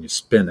happens when you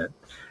spin it.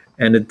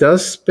 And it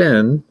does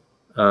spin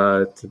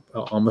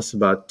almost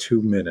about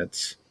 2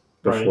 minutes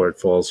before it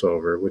falls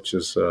over, which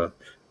is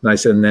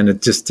nice. And then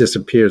it just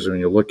disappears. When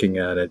you're looking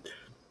at it,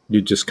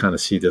 you just kind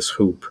of see this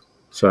hoop.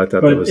 So I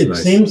thought that was nice. But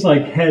it seems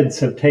like heads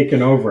have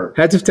taken over.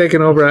 Heads have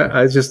taken over.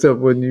 I just,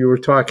 when you were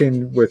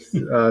talking with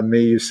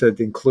me, you said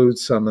include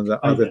some of the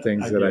other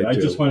things that I do. I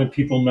just wanted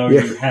people to know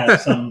you had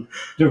some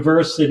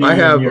diversity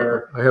in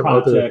your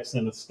projects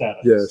and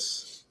aesthetics.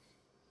 Yes,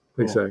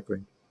 cool.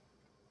 Exactly.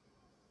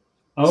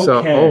 Okay.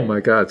 So, oh my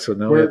God. So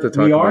now we have to talk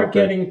about that. We are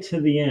getting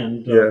to the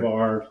end of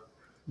our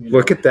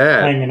look at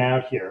that. Hanging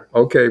out here.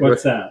 Okay.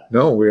 What's that?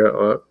 No, we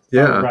are,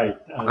 yeah. Oh, right.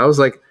 I was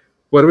like,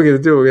 what are we going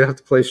to do? We're going to have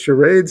to play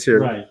charades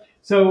here. Right.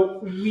 So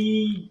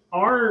we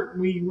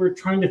were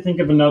trying to think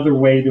of another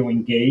way to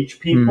engage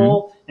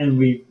people. And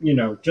we,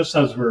 just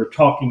as we're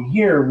talking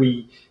here,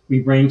 we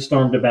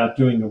brainstormed about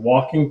doing a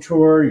walking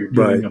tour, you're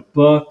doing a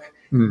book,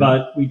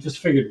 but we just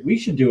figured we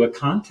should do a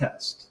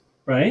contest,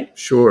 right?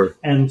 Sure.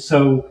 And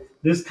so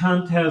this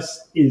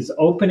contest is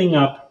opening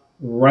up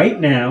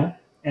right now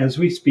as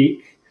we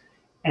speak.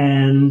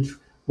 And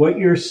what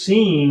you're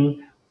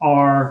seeing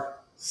are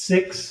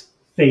 6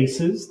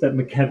 faces that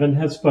McKevin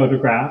has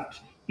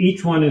photographed.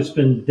 Each one has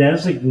been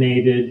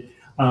designated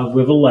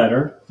with a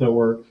letter.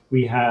 So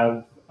we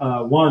have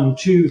 1,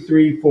 2,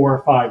 3,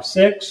 4, 5,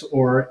 6,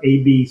 or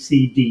A, B,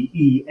 C, D,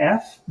 E,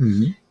 F.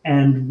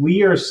 And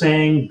we are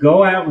saying,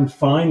 go out and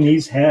find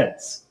these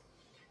heads.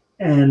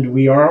 And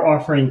we are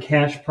offering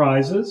cash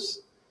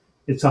prizes.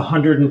 It's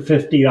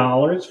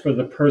 $150 for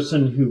the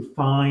person who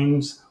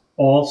finds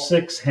all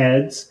 6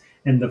 heads.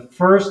 And the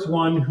first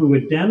one who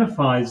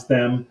identifies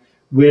them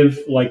with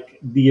like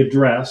the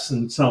address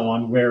and so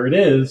on, where it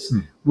is,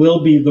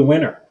 will be the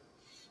winner.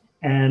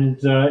 And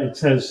it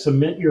says,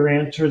 submit your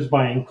answers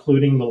by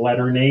including the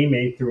letter name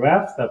A through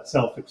F. That's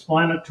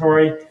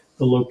self-explanatory.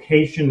 The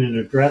location and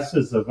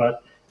addresses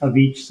of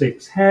each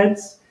 6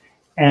 heads.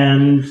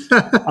 And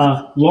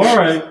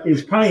Laura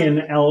is probably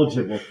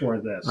ineligible for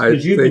this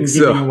because you've been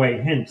giving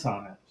away hints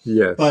on it.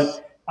 Yes.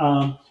 But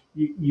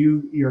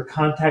your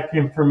contact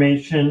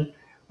information,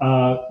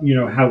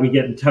 how we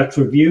get in touch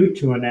with you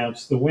to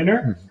announce the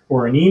winner,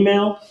 or an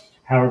email,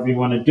 however you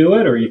want to do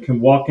it, or you can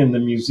walk in the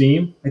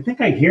museum. I think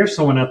I hear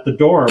someone at the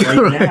door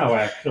right now,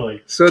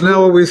 actually. So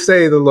now when we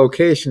say the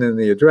location and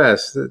the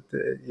address,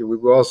 we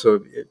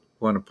also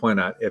want to point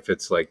out if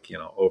it's like,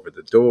 over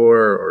the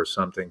door or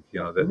something,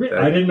 that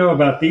I didn't know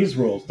about these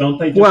rules. Don't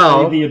they just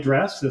say the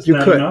address? Is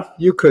that enough?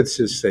 You could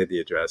just say the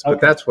address, but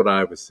that's what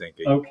I was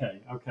thinking.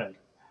 Okay.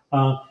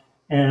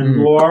 And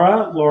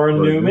Laura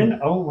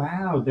Newman. Oh,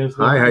 wow.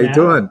 Hi, how you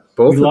doing?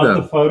 Both of them. We love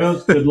the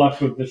photos. Good luck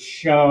with the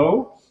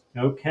show.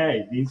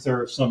 Okay. These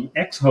are some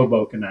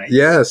ex-Hobokenites.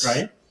 Yes.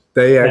 Right?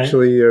 They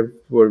actually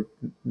were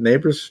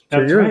neighbors.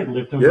 That's right.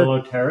 Lived in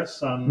Willow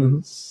Terrace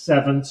on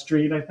 7th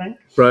Street, I think.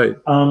 Right.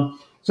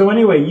 So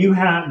anyway,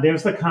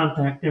 there's the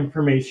contact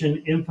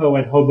information,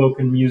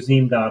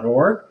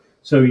 info@hobokenmuseum.org.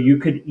 So you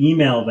could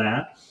email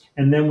that.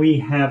 And then we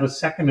have a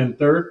second and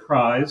third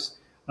prize,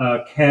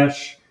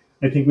 cash.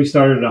 I think we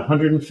started at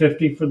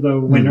 $150 for the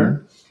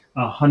winner,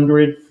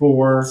 $100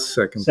 for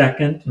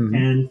second,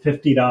 and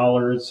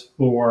 $50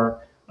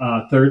 for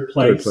third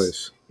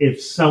place.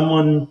 If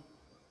someone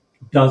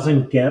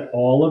doesn't get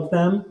all of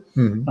them,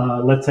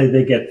 let's say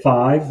they get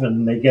 5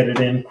 and they get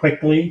it in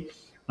quickly,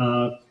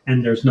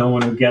 and there's no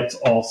one who gets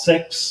all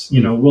 6,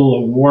 we'll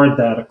award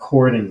that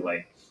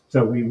accordingly.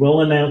 So we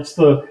will announce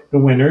the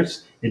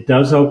winners. It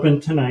does open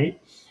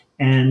tonight,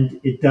 and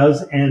it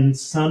does end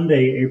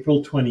Sunday,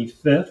 April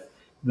 25th.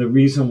 The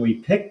reason we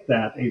picked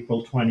that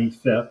April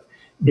 25th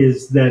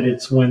is that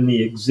it's when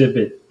the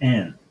exhibit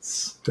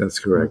ends. That's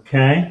correct.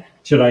 Okay.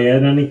 Should I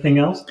add anything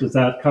else? Does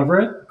that cover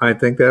it? I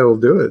think that will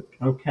do it.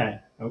 Okay.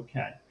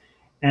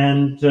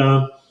 And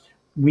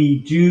we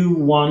do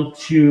want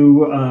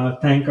to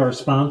thank our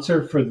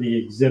sponsor for the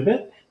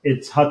exhibit.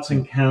 It's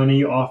Hudson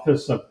County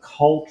Office of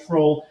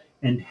Cultural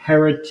and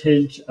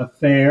Heritage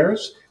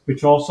Affairs,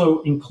 which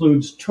also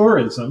includes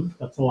tourism.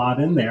 That's a lot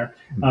in there.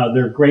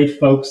 They're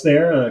great folks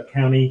there,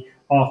 county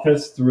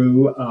office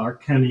through our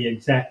county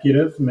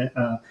executive,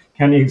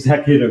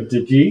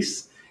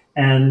 DeGeese.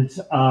 And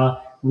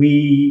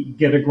we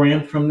get a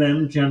grant from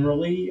them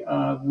generally,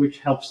 which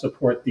helps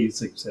support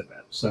these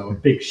exhibits. So a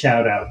big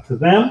shout out to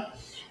them.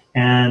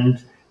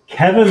 And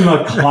Kevin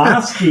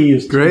McCloskey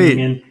is tuning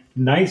in.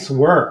 Nice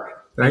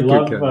work. Thank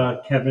you,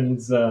 love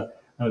Kevin's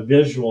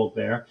visual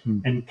there.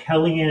 And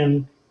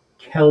Kellyanne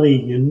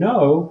Kelly,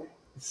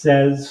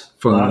 says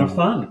a lot of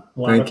fun. A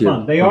lot of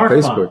fun. They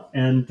are fun.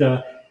 And,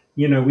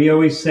 we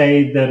always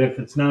say that if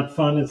it's not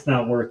fun, it's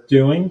not worth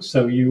doing.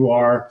 So you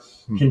are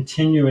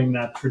continuing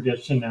that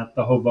tradition at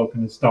the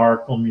Hoboken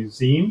Historical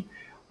Museum.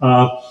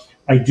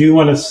 I do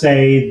want to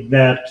say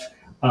that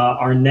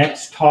our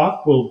next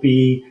talk will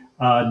be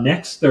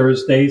next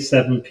Thursday,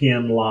 7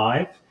 p.m.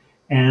 live.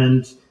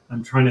 And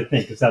I'm trying to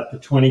think, is that the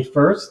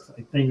 21st?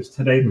 I think it's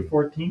today, the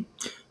 14th.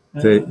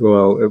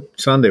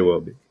 Sunday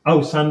will be.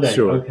 Oh, Sunday.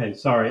 Sure. Okay,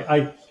 sorry.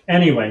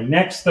 Anyway,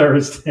 next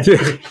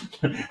Thursday,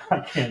 I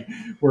can't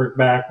work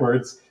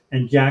backwards.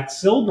 And Jack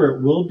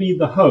Silbert will be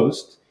the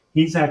host.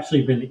 He's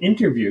actually been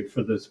interviewed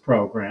for this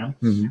program.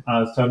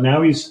 So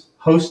now he's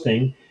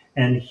hosting,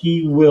 and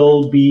he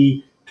will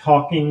be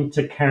talking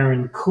to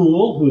Karen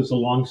Kuhl, who's a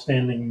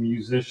longstanding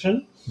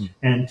musician.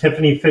 And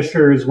Tiffany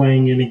Fisher is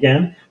weighing in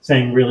again,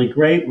 saying really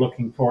great,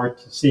 looking forward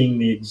to seeing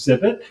the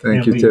exhibit.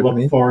 Thank you, Tiffany.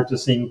 We look forward to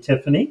seeing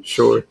Tiffany.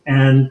 Sure.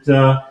 And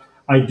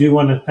I do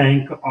want to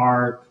thank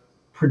our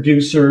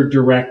producer,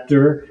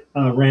 director,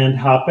 Rand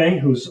Hoppe,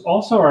 who's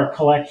also our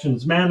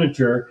collections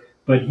manager,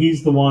 but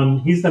he's the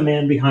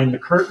man behind the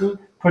curtain,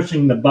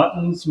 pushing the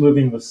buttons,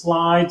 moving the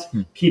slides,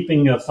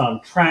 keeping us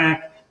on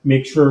track,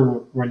 make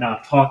sure we're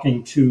not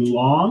talking too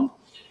long.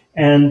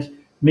 And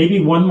maybe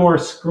one more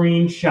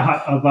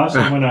screenshot of us.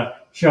 I'm going to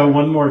show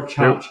one more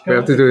tchotchke. We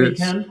have to do it.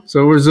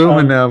 So we're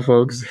zooming now,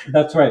 folks.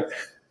 That's right.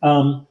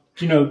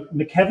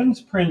 McKevin's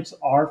prints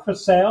are for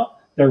sale.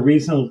 They're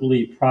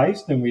reasonably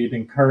priced, and we'd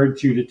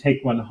encourage you to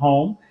take one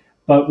home.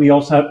 But we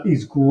also have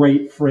these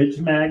great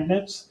fridge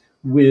magnets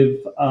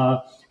with,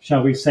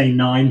 shall we say,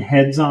 9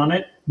 heads on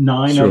it.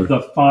 9 of the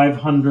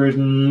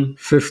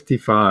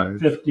 555.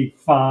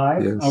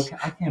 55. Yes. Okay,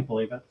 I can't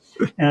believe it.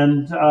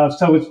 And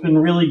so it's been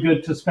really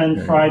good to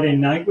spend Friday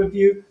night with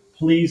you.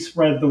 Please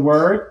spread the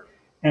word.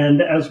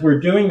 And as we're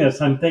doing this,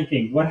 I'm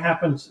thinking, what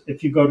happens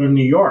if you go to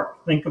New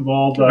York? Think of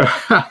all the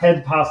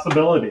head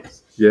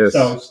possibilities. Yes.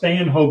 So stay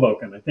in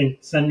Hoboken. I think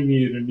sending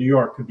you to New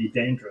York could be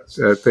dangerous.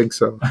 I think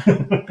so.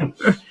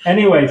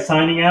 Anyway,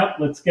 signing out.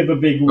 Let's give a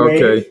big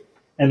wave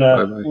and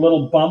a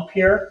little bump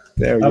here.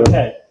 There we go.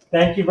 Okay.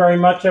 Thank you very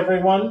much,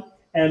 everyone.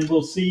 And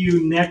we'll see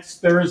you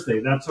next Thursday.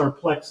 That's our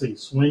plexi,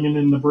 swinging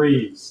in the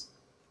breeze.